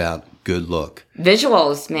about good look.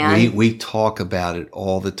 Visuals, man. We talk about it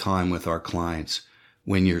all the time with our clients.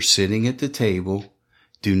 When you're sitting at the table,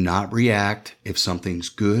 do not react if something's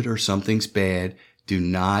good or something's bad. Do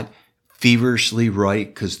not feverishly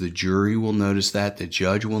write, because the jury will notice that. The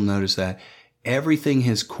judge will notice that. Everything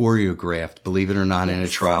is choreographed, believe it or not, in a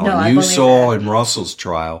trial. No, I and you believe saw that. in Russell's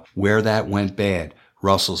trial where that went bad.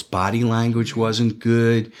 Russell's body language wasn't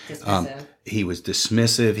good. Dismissive. He was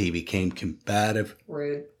dismissive. He became combative.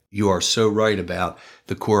 Rude. You are so right about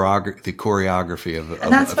the choreography of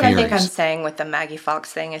And that's what I think I'm hearings. saying with the Maggie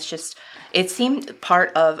Fox thing. It's just, it seemed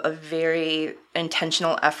part of a very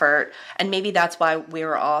intentional effort. And maybe that's why we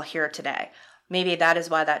were all here today. Maybe that is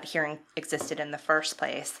why that hearing existed in the first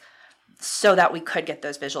place, so that we could get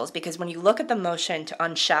those visuals. Because when you look at the motion to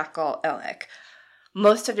unshackle Alec,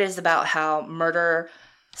 most of it is about how murder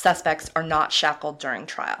suspects are not shackled during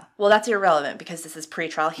trial. Well, that's irrelevant because this is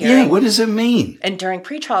pretrial hearing. Yeah, what does it mean? And during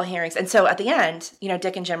pretrial hearings. And so at the end,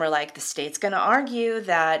 Dick and Jim are like, the state's going to argue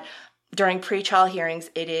that during pretrial hearings,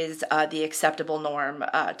 it is the acceptable norm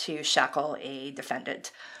to shackle a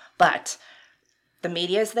defendant. But the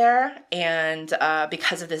media is there, and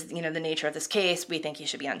because of this, the nature of this case, we think he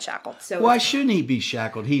should be unshackled. So Why shouldn't he be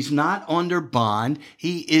shackled? He's not under bond.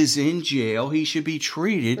 He is in jail. He should be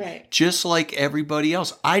treated Right. just like everybody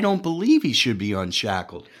else. I don't believe he should be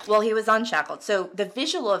unshackled. Well, he was unshackled. So the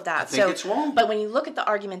visual of that. I think it's wrong. But when you look at the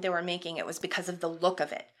argument they were making, it was because of the look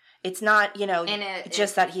of it. It's not,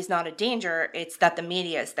 just that he's not a danger. It's that the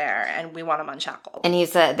media is there and we want him unshackled. And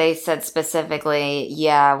they said specifically,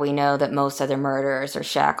 yeah, we know that most other murderers are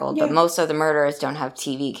shackled, but most of the murderers don't have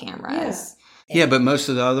TV cameras. Yeah, but most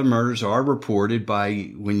of the other murders are reported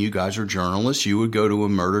by, when you guys are journalists, you would go to a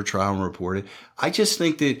murder trial and report it. I just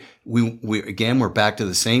think that we're back to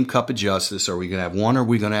the same cup of justice. Are we going to have one or are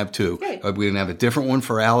we going to have two? Right. Are we going to have a different one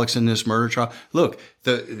for Alex in this murder trial? Look,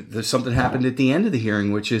 there's something happened at the end of the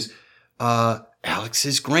hearing, which is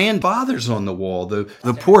Alex's grandfather's on the wall, the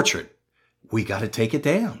portrait. We got to take it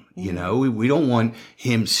down. We don't want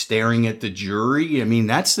him staring at the jury. I mean,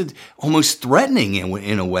 that's almost threatening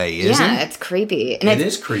in a way, isn't Yeah, it? it's creepy. And It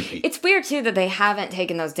is creepy. It's weird too that they haven't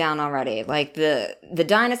taken those down already. Like the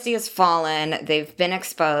dynasty has fallen, they've been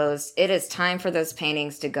exposed. It is time for those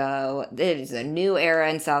paintings to go. It is a new era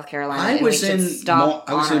in South Carolina. I and was we should in stop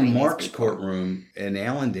honoring these Mark's people. courtroom in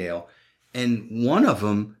Allendale, and one of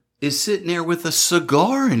them is sitting there with a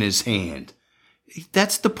cigar in his hand.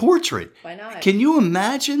 That's the portrait. Why not? Can you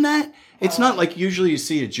imagine that? It's not like usually you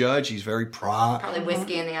see a judge, he's very Probably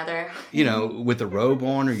whiskey in the other. with a robe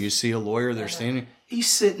on, or you see a lawyer, they're standing.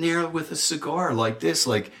 He's sitting there with a cigar like this,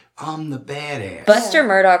 like, I'm the badass. Buster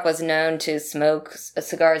Murdaugh was known to smoke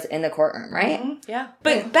cigars in the courtroom, right? Yeah.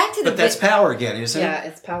 But back to the But that's power again, isn't it?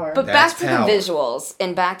 it's power. But That's back to power. the visuals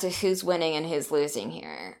and back to who's winning and who's losing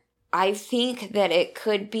here. I think that it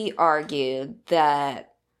could be argued that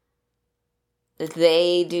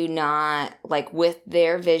they do not, like with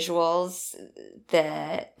their visuals,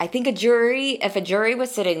 that I think if a jury was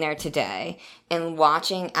sitting there today and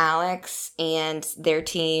watching Alex and their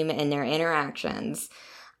team and their interactions,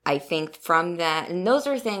 I think from that, and those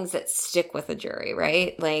are things that stick with a jury,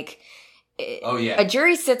 right? Like, Oh, yeah. A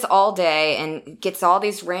jury sits all day and gets all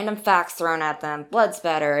these random facts thrown at them. Blood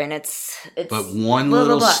spatter, and it's But one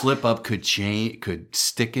little slip up could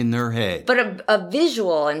stick in their head. But a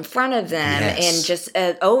visual in front of them and just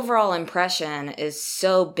an overall impression is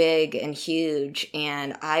so big and huge.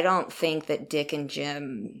 And I don't think that Dick and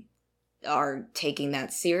Jim are taking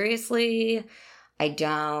that seriously. I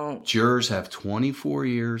don't. Jurors have 24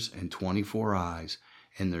 ears and 24 eyes.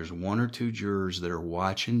 And there's one or two jurors that are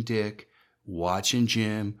watching Dick, watching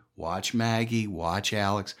Jim, watch Maggie, watch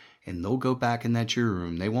Alex, and they'll go back in that jury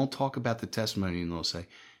room. They won't talk about the testimony, and they'll say,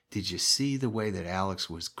 did you see the way that Alex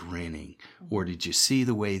was grinning? Or did you see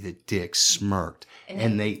the way that Dick smirked?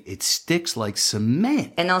 And it sticks like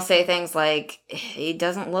cement. And they'll say things like, he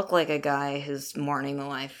doesn't look like a guy who's mourning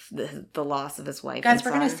the loss of his wife. Guys,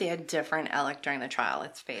 we're going to see a different Alec during the trial,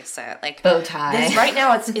 let's face it. Like, bow tie. Right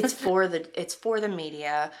now, it's for the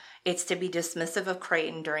media. It's to be dismissive of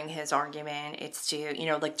Creighton during his argument. It's to,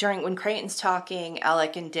 like when Creighton's talking,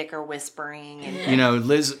 Alec and Dick are whispering. And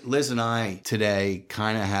Liz and I today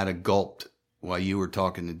kind of had a gulped, while you were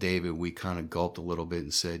talking to David, we kind of gulped a little bit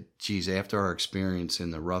and said, geez, after our experience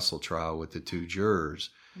in the Russell trial with the two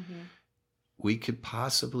jurors, we could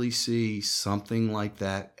possibly see something like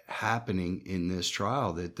that happening in this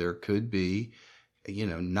trial, that there could be,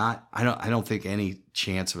 I don't think any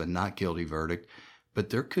chance of a not guilty verdict, but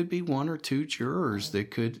there could be one or two jurors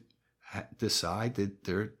that could decide that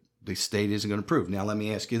the state isn't going to prove. Now, let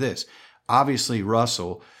me ask you this. Obviously,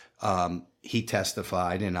 Russell, he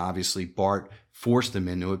testified, and obviously Bart forced him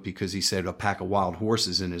into it because he said a pack of wild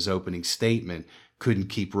horses in his opening statement couldn't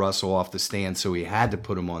keep Russell off the stand, so he had to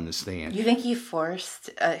put him on the stand. You think he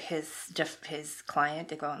forced his client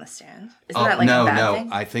to go on the stand? Isn't that like a bad thing?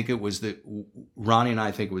 I think it was Ronnie and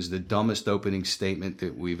I think it was the dumbest opening statement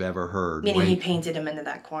that we've ever heard. Meaning he painted him into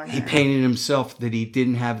that corner. He painted himself that he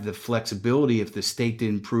didn't have the flexibility if the state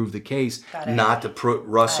didn't prove the case not to put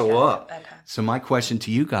Russell up. Okay. So my question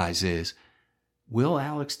to you guys is, will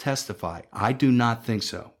Alex testify? I do not think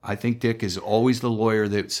so. I think Dick is always the lawyer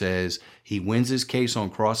that says he wins his case on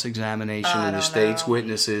cross-examination of the state's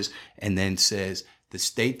witnesses and then says, the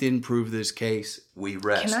state didn't prove this case, we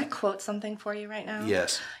rest. Can I quote something for you right now?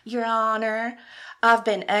 Yes. Your Honor, I've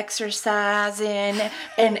been exercising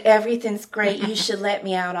and everything's great. You should let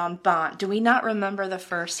me out on bond. Do we not remember the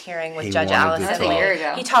first hearing with Judge Allison? A year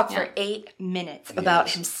ago. He talked for 8 minutes about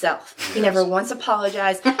himself. Yes. He never once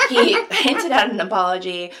apologized. He hinted at an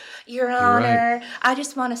apology. Your Honor, right. I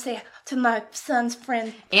just want to say to my son's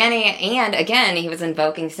friend. And again, he was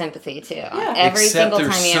invoking sympathy too. Yeah. Every single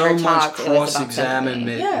time he ever talked, it was about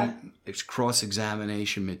sympathy. It's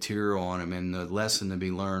cross-examination material on him, and the lesson to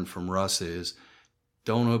be learned from Russ is,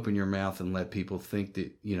 don't open your mouth and let people think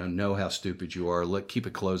that, know how stupid you are. Keep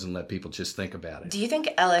it closed and let people just think about it. Do you think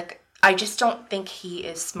Alec, I just don't think he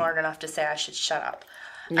is smart enough to say I should shut up.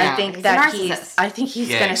 No, I think he's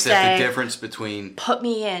going to say, the difference between put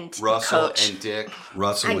me in Russell coach. And Dick.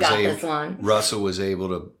 Russell was able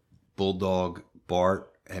to bulldog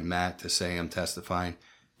Bart and Matt to say I'm testifying.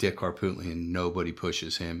 Dick Harpootlian, nobody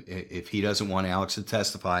pushes him. If he doesn't want Alex to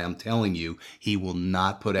testify, I'm telling you, he will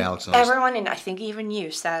not put Alex on. Everyone, and I think even you,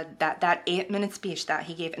 said that 8-minute speech that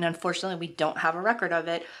he gave, and unfortunately we don't have a record of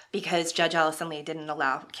it because Judge Allison Lee didn't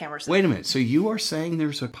allow cameras. Wait a minute. So you are saying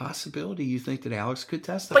there's a possibility you think that Alex could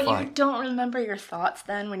testify? But you don't remember your thoughts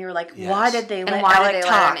then when you were like, why did they let Alec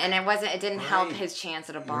talk? Let him? And it didn't help his chance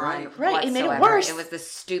at a bond. Right. It made it worse. It was the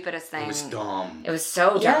stupidest thing. It was dumb. It was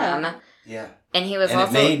so dumb. Yeah. And he was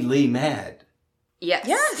it made Lee mad. Yes.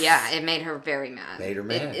 Yeah, it made her very mad. Made her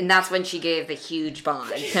mad. And that's when she gave the huge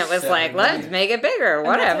bond. It was like, let's make it bigger,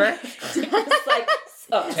 whatever. It's like,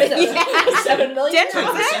 7 million?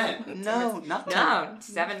 10%. No, not 10. No,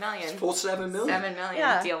 7 million. It's full 7 million. 7 million.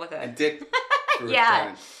 Yeah. Deal with it. And Dick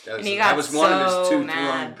yeah. That was one of his two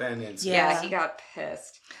throwing opinions. Yeah, he got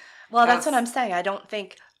pissed. Well, that's what I'm saying. I don't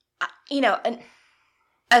think, and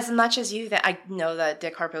as much as you, that I know that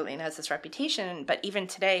Dick Harpootlian has this reputation, but even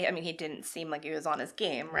today, he didn't seem like he was on his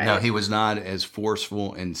game, right? No, he was not as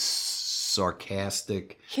forceful and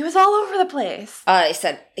sarcastic. He was all over the place.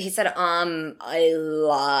 He said a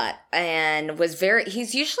lot, and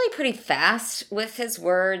he's usually pretty fast with his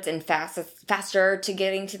words and faster to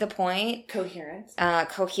getting to the point.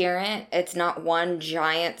 Coherent. It's not one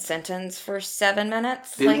giant sentence for 7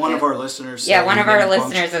 minutes. Did one of our listeners say one of our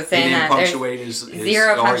listeners was saying that. Punctuate his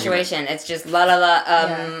zero punctuation. It's just la la la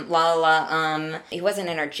la la la. He wasn't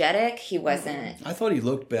energetic. He wasn't. I thought he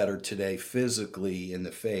looked better today physically in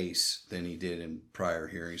the face than he did in prior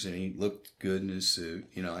hearings, and he looked good in his suit.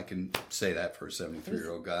 You know, I can say that for a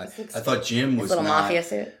 73-year-old guy. I thought Jim was little not. mafia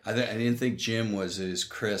suit. I didn't think Jim was as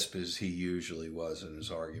crisp as he usually was in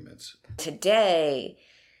his arguments. Today,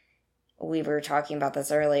 we were talking about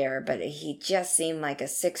this earlier, but he just seemed like a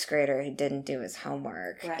sixth grader who didn't do his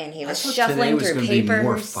homework. Right. And he was shuffling through papers. Today was going to be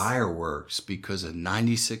more fireworks because of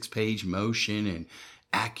 96-page motion and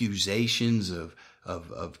accusations of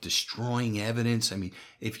destroying evidence. I mean,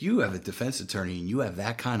 if you have a defense attorney and you have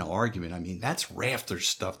that kind of argument, I mean, that's rafters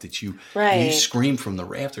stuff that you scream from the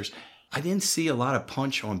rafters. I didn't see a lot of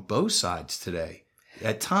punch on both sides today.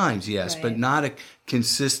 At times, yes, but not a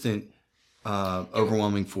consistent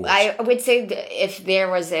overwhelming force. I would say if there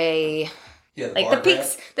was the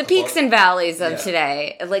peaks and valleys of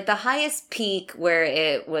today, like the highest peak where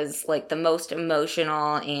it was like the most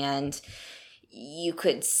emotional and you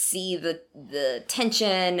could see the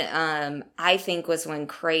tension, I think was when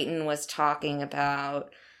Creighton was talking about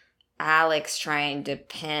Alex trying to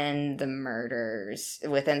pin the murders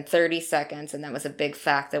within 30 seconds. And that was a big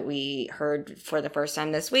fact that we heard for the first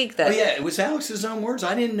time this week. That, it was Alex's own words.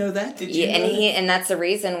 I didn't know that. Did you? And that's the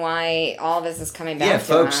reason why all of this is coming back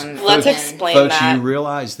to him. Let's explain folks, that. You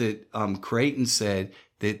realize that Creighton said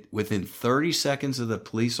that within 30 seconds of the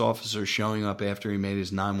police officer showing up after he made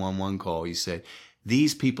his 911 call, he said,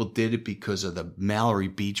 these people did it because of the Mallory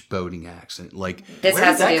Beach boating accident. Like, this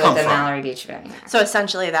has to do with the Mallory Beach boating accident. So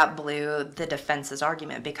essentially that blew the defense's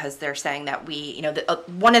argument because they're saying that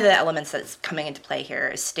one of the elements that's coming into play here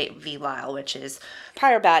is State v. Lyle, which is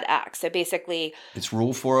prior bad acts. So basically, it's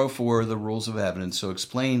Rule 404 of the Rules of Evidence. So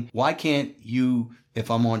explain, why can't you,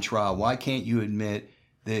 if I'm on trial, why can't you admit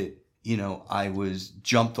that, I was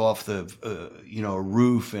jumped off the,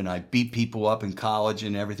 roof and I beat people up in college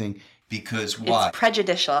and everything? Because why? It's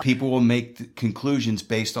prejudicial. People will make conclusions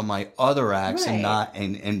based on my other acts and not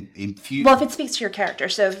and infuse. Well, if it speaks to your character,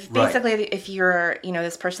 so basically, if you're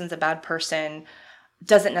this person's a bad person,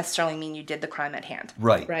 doesn't necessarily mean you did the crime at hand.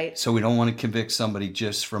 Right. So we don't want to convict somebody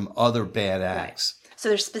just from other bad acts. So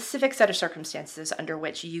there's a specific set of circumstances under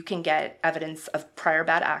which you can get evidence of prior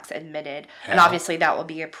bad acts admitted, and obviously that will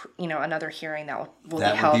be another hearing that will be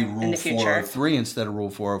held in the future. That would be Rule 403 instead of Rule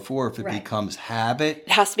 404 if it becomes habit.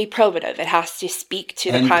 It has to be probative. It has to speak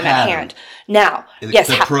to the crime at hand. Now, the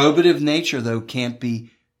probative nature though can't be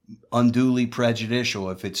unduly prejudicial.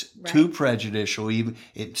 If it's too prejudicial, even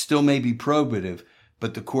it still may be probative,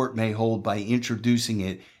 but the court may hold by introducing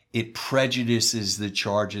it prejudices the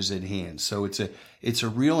charges at hand. So it's a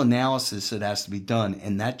real analysis that has to be done,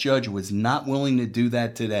 and that judge was not willing to do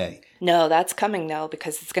that today. No, that's coming though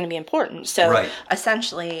because it's going to be important. So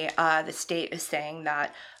essentially, the state is saying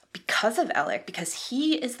that because of Alec, because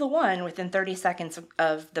he is the one within 30 seconds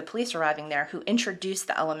of the police arriving there who introduced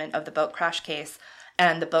the element of the boat crash case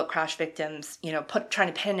and the boat crash victims,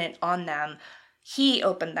 trying to pin it on them. He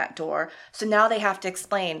opened that door. So now they have to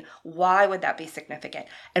explain why would that be significant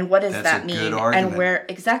and what does that mean and where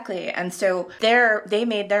exactly. And so they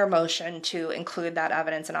made their motion to include that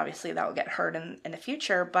evidence, and obviously that will get heard in the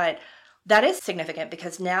future. But that is significant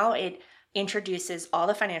because now it introduces all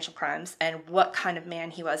the financial crimes and what kind of man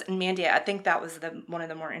he was. And Mandy, I think that was one of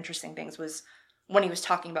the more interesting things was when he was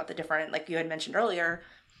talking about the different, like you had mentioned earlier,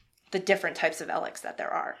 the different types of Alex that there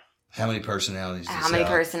are. How many personalities does he have? How many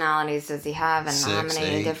personalities does he have? And 6, how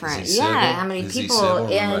many 8? different... Is he civil? How many is people...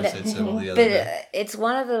 But it's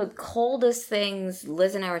one of the coldest things.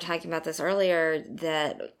 Liz and I were talking about this earlier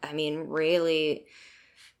that, really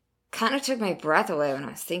kind of took my breath away when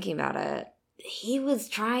I was thinking about it. He was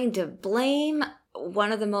trying to blame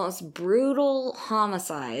one of the most brutal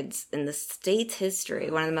homicides in the state's history,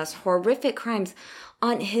 one of the most horrific crimes,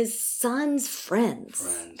 on his son's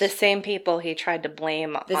friends. The same people he tried to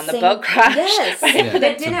blame on the boat crash. Yes, yeah, but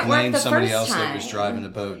it didn't work the first time. Somebody else that was driving the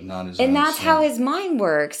boat, not his own And that's son. how his mind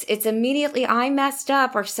works. It's immediately I messed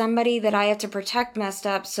up or somebody that I have to protect messed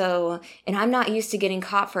up. And I'm not used to getting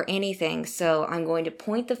caught for anything. So I'm going to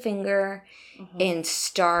point the finger and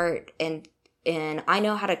start and I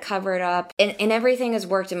know how to cover it up. And everything has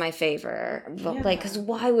worked in my favor. But because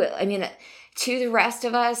why would, to the rest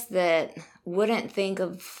of us that wouldn't think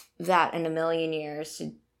of that in a million years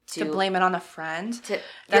to blame it on a friend.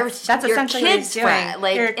 That's essentially what he's doing.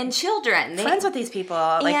 And children. Friends with these people,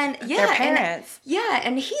 their parents.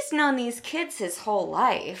 And he's known these kids his whole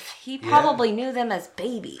life. He probably knew them as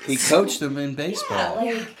babies. He coached them in baseball.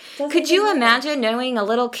 Could you imagine knowing a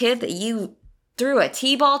little kid that you threw a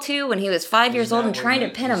T-ball to when he was 5 years old and trying to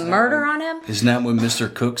pin a murder on him. Isn't that what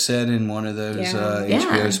Mr. Cook said in one of those HBO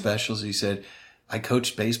Yeah. specials? He said, I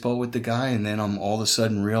coached baseball with the guy, and then I'm all of a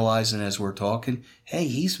sudden realizing as we're talking, hey,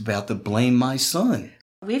 he's about to blame my son.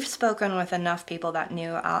 We've spoken with enough people that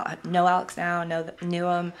know Alex now, knew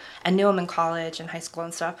him in college and high school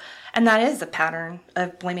and stuff. And that is a pattern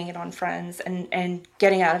of blaming it on friends and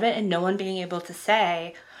getting out of it and no one being able to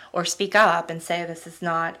say or speak up and say, this is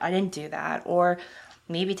not, I didn't do that. Or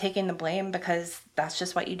maybe taking the blame because that's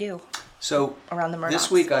just what you do. So around the Murdochs.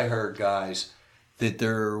 This week I heard, guys, that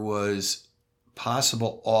there was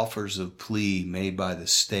possible offers of plea made by the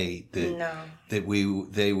state that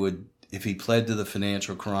they would, if he pled to the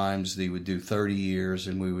financial crimes, they would do 30 years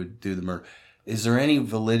and we would do the murder. Is there any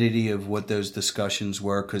validity of what those discussions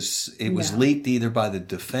were? Because it was leaked either by the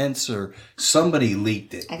defense or somebody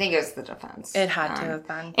leaked it. I think it was the defense. It had to have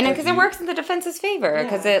been. And because it works in the defense's favor,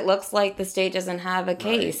 because it looks like the state doesn't have a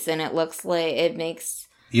case, and it looks like it makes...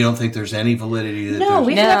 You don't think there's any validity?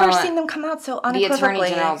 We've never seen them come out so unequivocally. The Attorney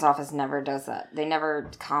General's office never does that. They never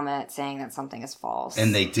comment saying that something is false.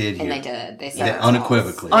 And they did here. And they did. They said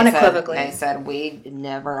unequivocally. They said we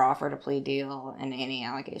never offered a plea deal and any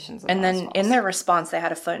allegations of and then false. In their response, they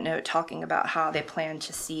had a footnote talking about how they plan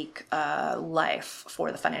to seek life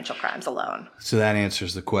for the financial crimes alone. So that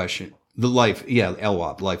answers the question. The life,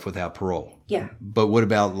 LWOP, life without parole. Yeah. But what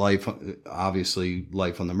about life, obviously,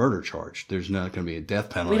 life on the murder charge? There's not going to be a death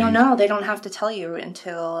penalty. We don't know. They don't have to tell you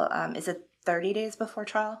until, is it 30 days before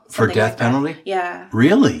trial? For death penalty? Yeah.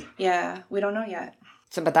 Really? Yeah. We don't know yet.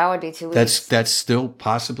 So, but that would be 2 weeks. That's still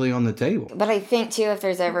possibly on the table. But I think, too, if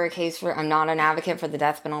there's ever a case for... I'm not an advocate for the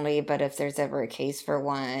death penalty, but if there's ever a case for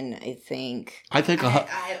one, I think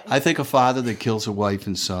a father that kills a wife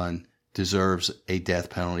and son deserves a death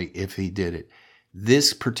penalty if he did it.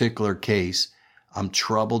 This particular case, I'm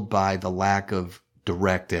troubled by the lack of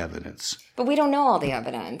direct evidence. But we don't know all the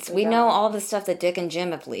evidence. We know all the stuff that Dick and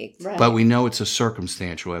Jim have leaked. Right. But we know it's a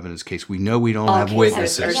circumstantial evidence case. We know we don't have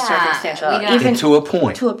witnesses. Circumstantial. Even to a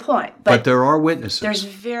point. To a point. But there are witnesses. There's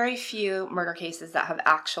very few murder cases that have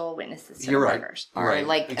actual witnesses to the murders. Or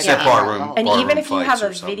like except barroom. And even if you have a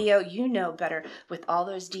video, you know better with all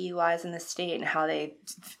those DUIs in the state and how they,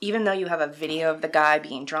 even though you have a video of the guy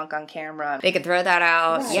being drunk on camera, they could throw that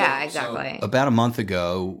out. Right. Yeah, exactly. So about a month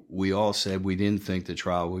ago, we all said we didn't think the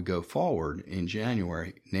trial would go forward in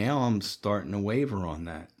January. Now I'm starting to waver on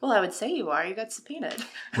that. Well, I would say you are. You got subpoenaed.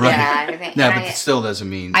 Right. Yeah, but it still doesn't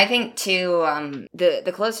mean. I think too.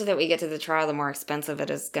 The closer that we get to the trial, the more expensive it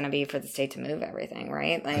is going to be for the state to move everything.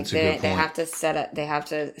 Right? Like they have to set up. They have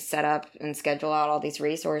to set up and schedule out all these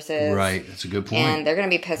resources. Right. That's a good point. And they're going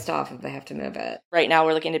to be pissed off if they have to move it. Right now,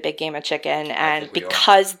 we're looking at big game of chicken, and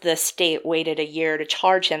because the state waited a year to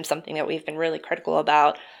charge him, something that we've been really critical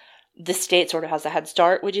about, the state sort of has a head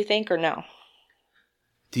start. Would you think, or no?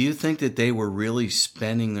 Do you think that they were really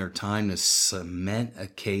spending their time to cement a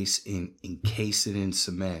case and encase it in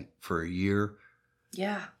cement for a year?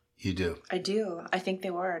 Yeah. You do? I do. I think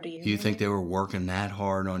they were. Do you? Do you think they were working that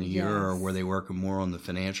hard on a year, or were they working more on the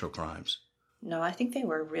financial crimes? No, I think they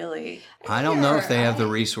were really... I don't know if they have the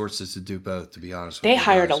resources to do both, to be honest with you. They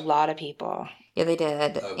hired a lot of people. Yeah, they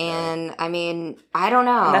did. Okay. And, I mean, I don't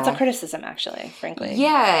know. And that's a criticism, actually, frankly.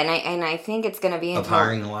 Yeah, and I think it's going to be... Of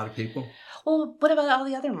hiring a lot of people? Well, what about all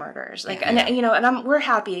the other murders? Like, we're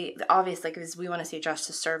happy, obviously, because we want to see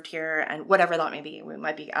justice served here, and whatever that may be. We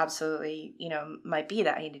might be absolutely, might be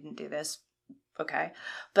that he didn't do this. Okay.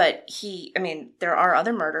 But there are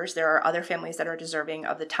other murders. There are other families that are deserving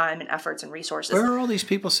of the time and efforts and resources. Where are all these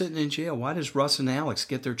people sitting in jail? Why does Russ and Alex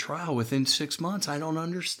get their trial within 6 months? I don't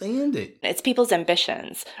understand it. It's people's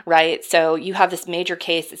ambitions, right? So you have this major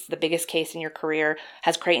case. It's the biggest case in your career.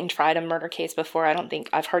 Has Creighton tried a murder case before?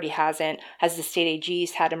 I've heard he hasn't. Has the state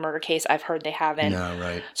AG's had a murder case? I've heard they haven't. No,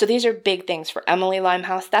 right. So these are big things. For Emily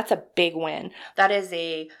Limehouse, that's a big win. That is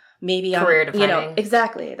a... maybe career defining.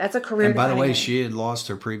 Exactly. That's a career. And by the way, she had lost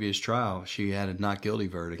her previous trial. She had a not guilty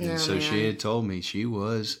verdict, and so she had told me she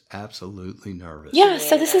was absolutely nervous. Yeah.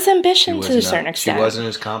 So this is ambition to a certain extent. She wasn't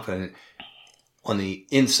as confident on the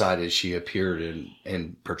inside as she appeared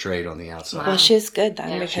and portrayed on the outside. Well, she's good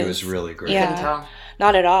then. Because, she was really great. Yeah.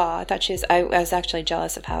 Not at all. I thought I was actually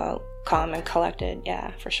jealous of how calm and collected.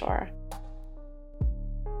 Yeah, for sure.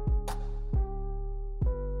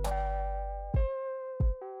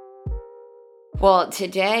 Well,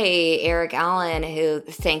 today, Eric Allen,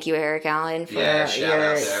 thank you, Eric Allen, for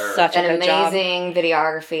your such an amazing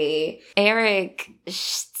videography. Eric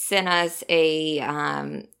sent us a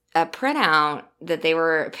a printout that they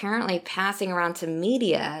were apparently passing around to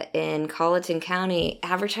media in Colleton County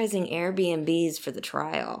advertising Airbnbs for the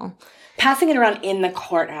trial. Passing it around in the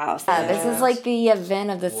courthouse. This is like the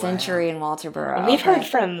event of the century in Walterboro. We've heard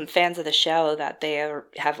from fans of the show that they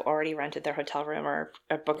have already rented their hotel room or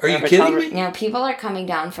booked Are their you hotel kidding room. me? Yeah, people are coming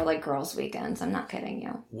down for like girls' weekends. I'm not kidding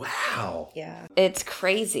you. Wow. Yeah. It's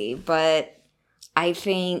crazy, but I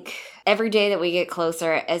think every day that we get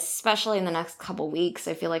closer, especially in the next couple weeks,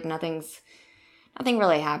 I feel like nothing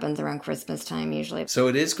really happens around Christmas time usually. So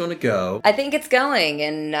it is going to go. I think it's going,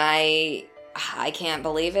 and I can't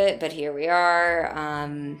believe it, but here we are.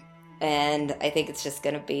 And I think it's just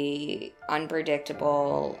going to be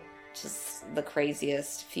unpredictable, just the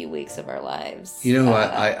craziest few weeks of our lives. You know who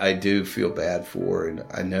I do feel bad for, and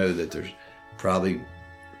I know that there's probably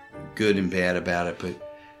good and bad about it, but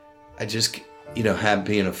I just,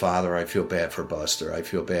 being a father, I feel bad for Buster. I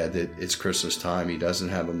feel bad that it's Christmas time. He doesn't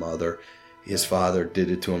have a mother. His father did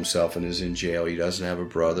it to himself and is in jail. He doesn't have a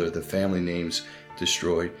brother. The family name's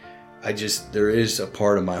destroyed. There is a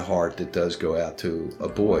part of my heart that does go out to a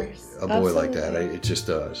boy like that. It just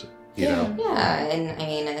does, you know? Yeah, and I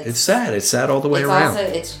mean, It's sad. It's sad all the way around.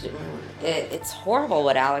 It's horrible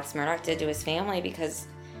what Alex Murdaugh did to his family, because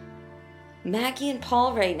Maggie and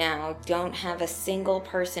Paul right now don't have a single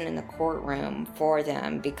person in the courtroom for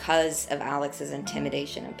them because of Alex's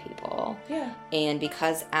intimidation of people. Yeah. And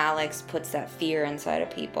because Alex puts that fear inside of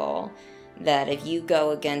people that if you go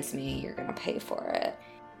against me, you're going to pay for it.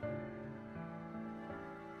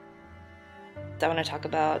 I want to talk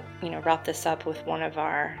about, wrap this up with one of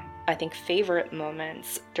our, I think, favorite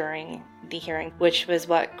moments during the hearing, which was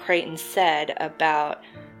what Creighton said about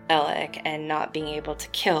Alec and not being able to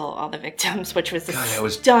kill all the victims, which was that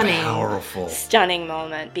was stunning, stunning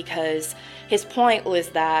moment, because his point was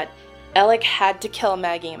that Alec had to kill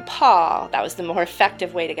Maggie and Paul. That was the more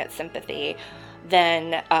effective way to get sympathy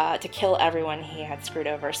than to kill everyone he had screwed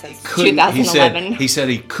over since 2011. He said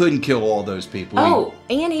he couldn't kill all those people. Oh,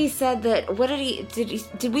 and he said that,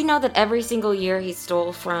 did we know that every single year he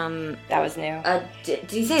stole from... That was new. Did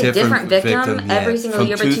he say a different victim yeah. every single From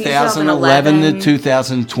year? From 2011 to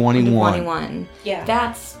 2021. Yeah.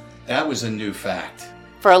 That was a new fact.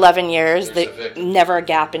 For 11 years, never a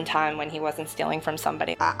gap in time when he wasn't stealing from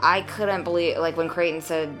somebody. I couldn't believe, like, when Creighton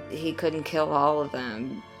said he couldn't kill all of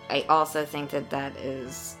them. I also think that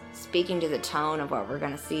is speaking to the tone of what we're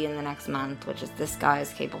going to see in the next month, which is this guy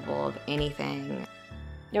is capable of anything.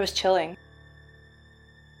 It was chilling.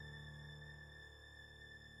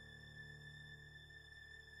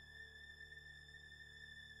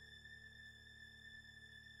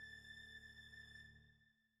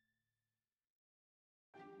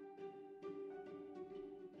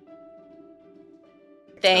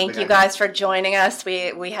 Thank you guys for joining us.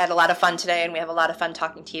 We had a lot of fun today, and we have a lot of fun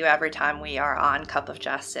talking to you every time we are on Cup of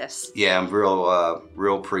Justice. Yeah, I'm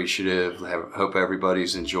real appreciative. Hope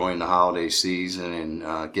everybody's enjoying the holiday season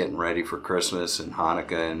and getting ready for Christmas and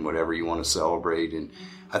Hanukkah and whatever you want to celebrate. And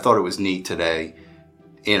I thought it was neat today,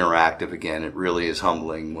 interactive again. It really is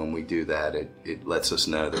humbling when we do that. It lets us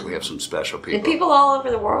know that we have some special people. And people all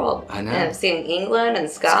over the world. I know. And I've seen England and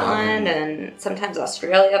Scotland and sometimes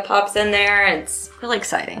Australia pops in there. It's really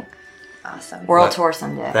exciting. Awesome. World tour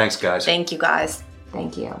someday. Thanks, guys. Thank you, guys.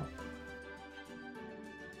 Thank you.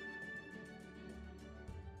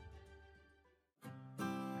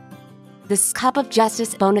 This Cup of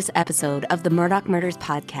Justice bonus episode of the Murdaugh Murders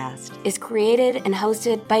podcast is created and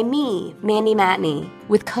hosted by me, Mandy Matney,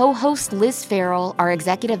 with co-host Liz Farrell, our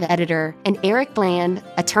executive editor, and Eric Bland,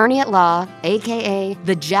 attorney at law, aka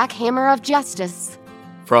the jackhammer of justice.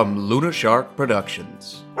 From Luna Shark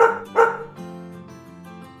Productions.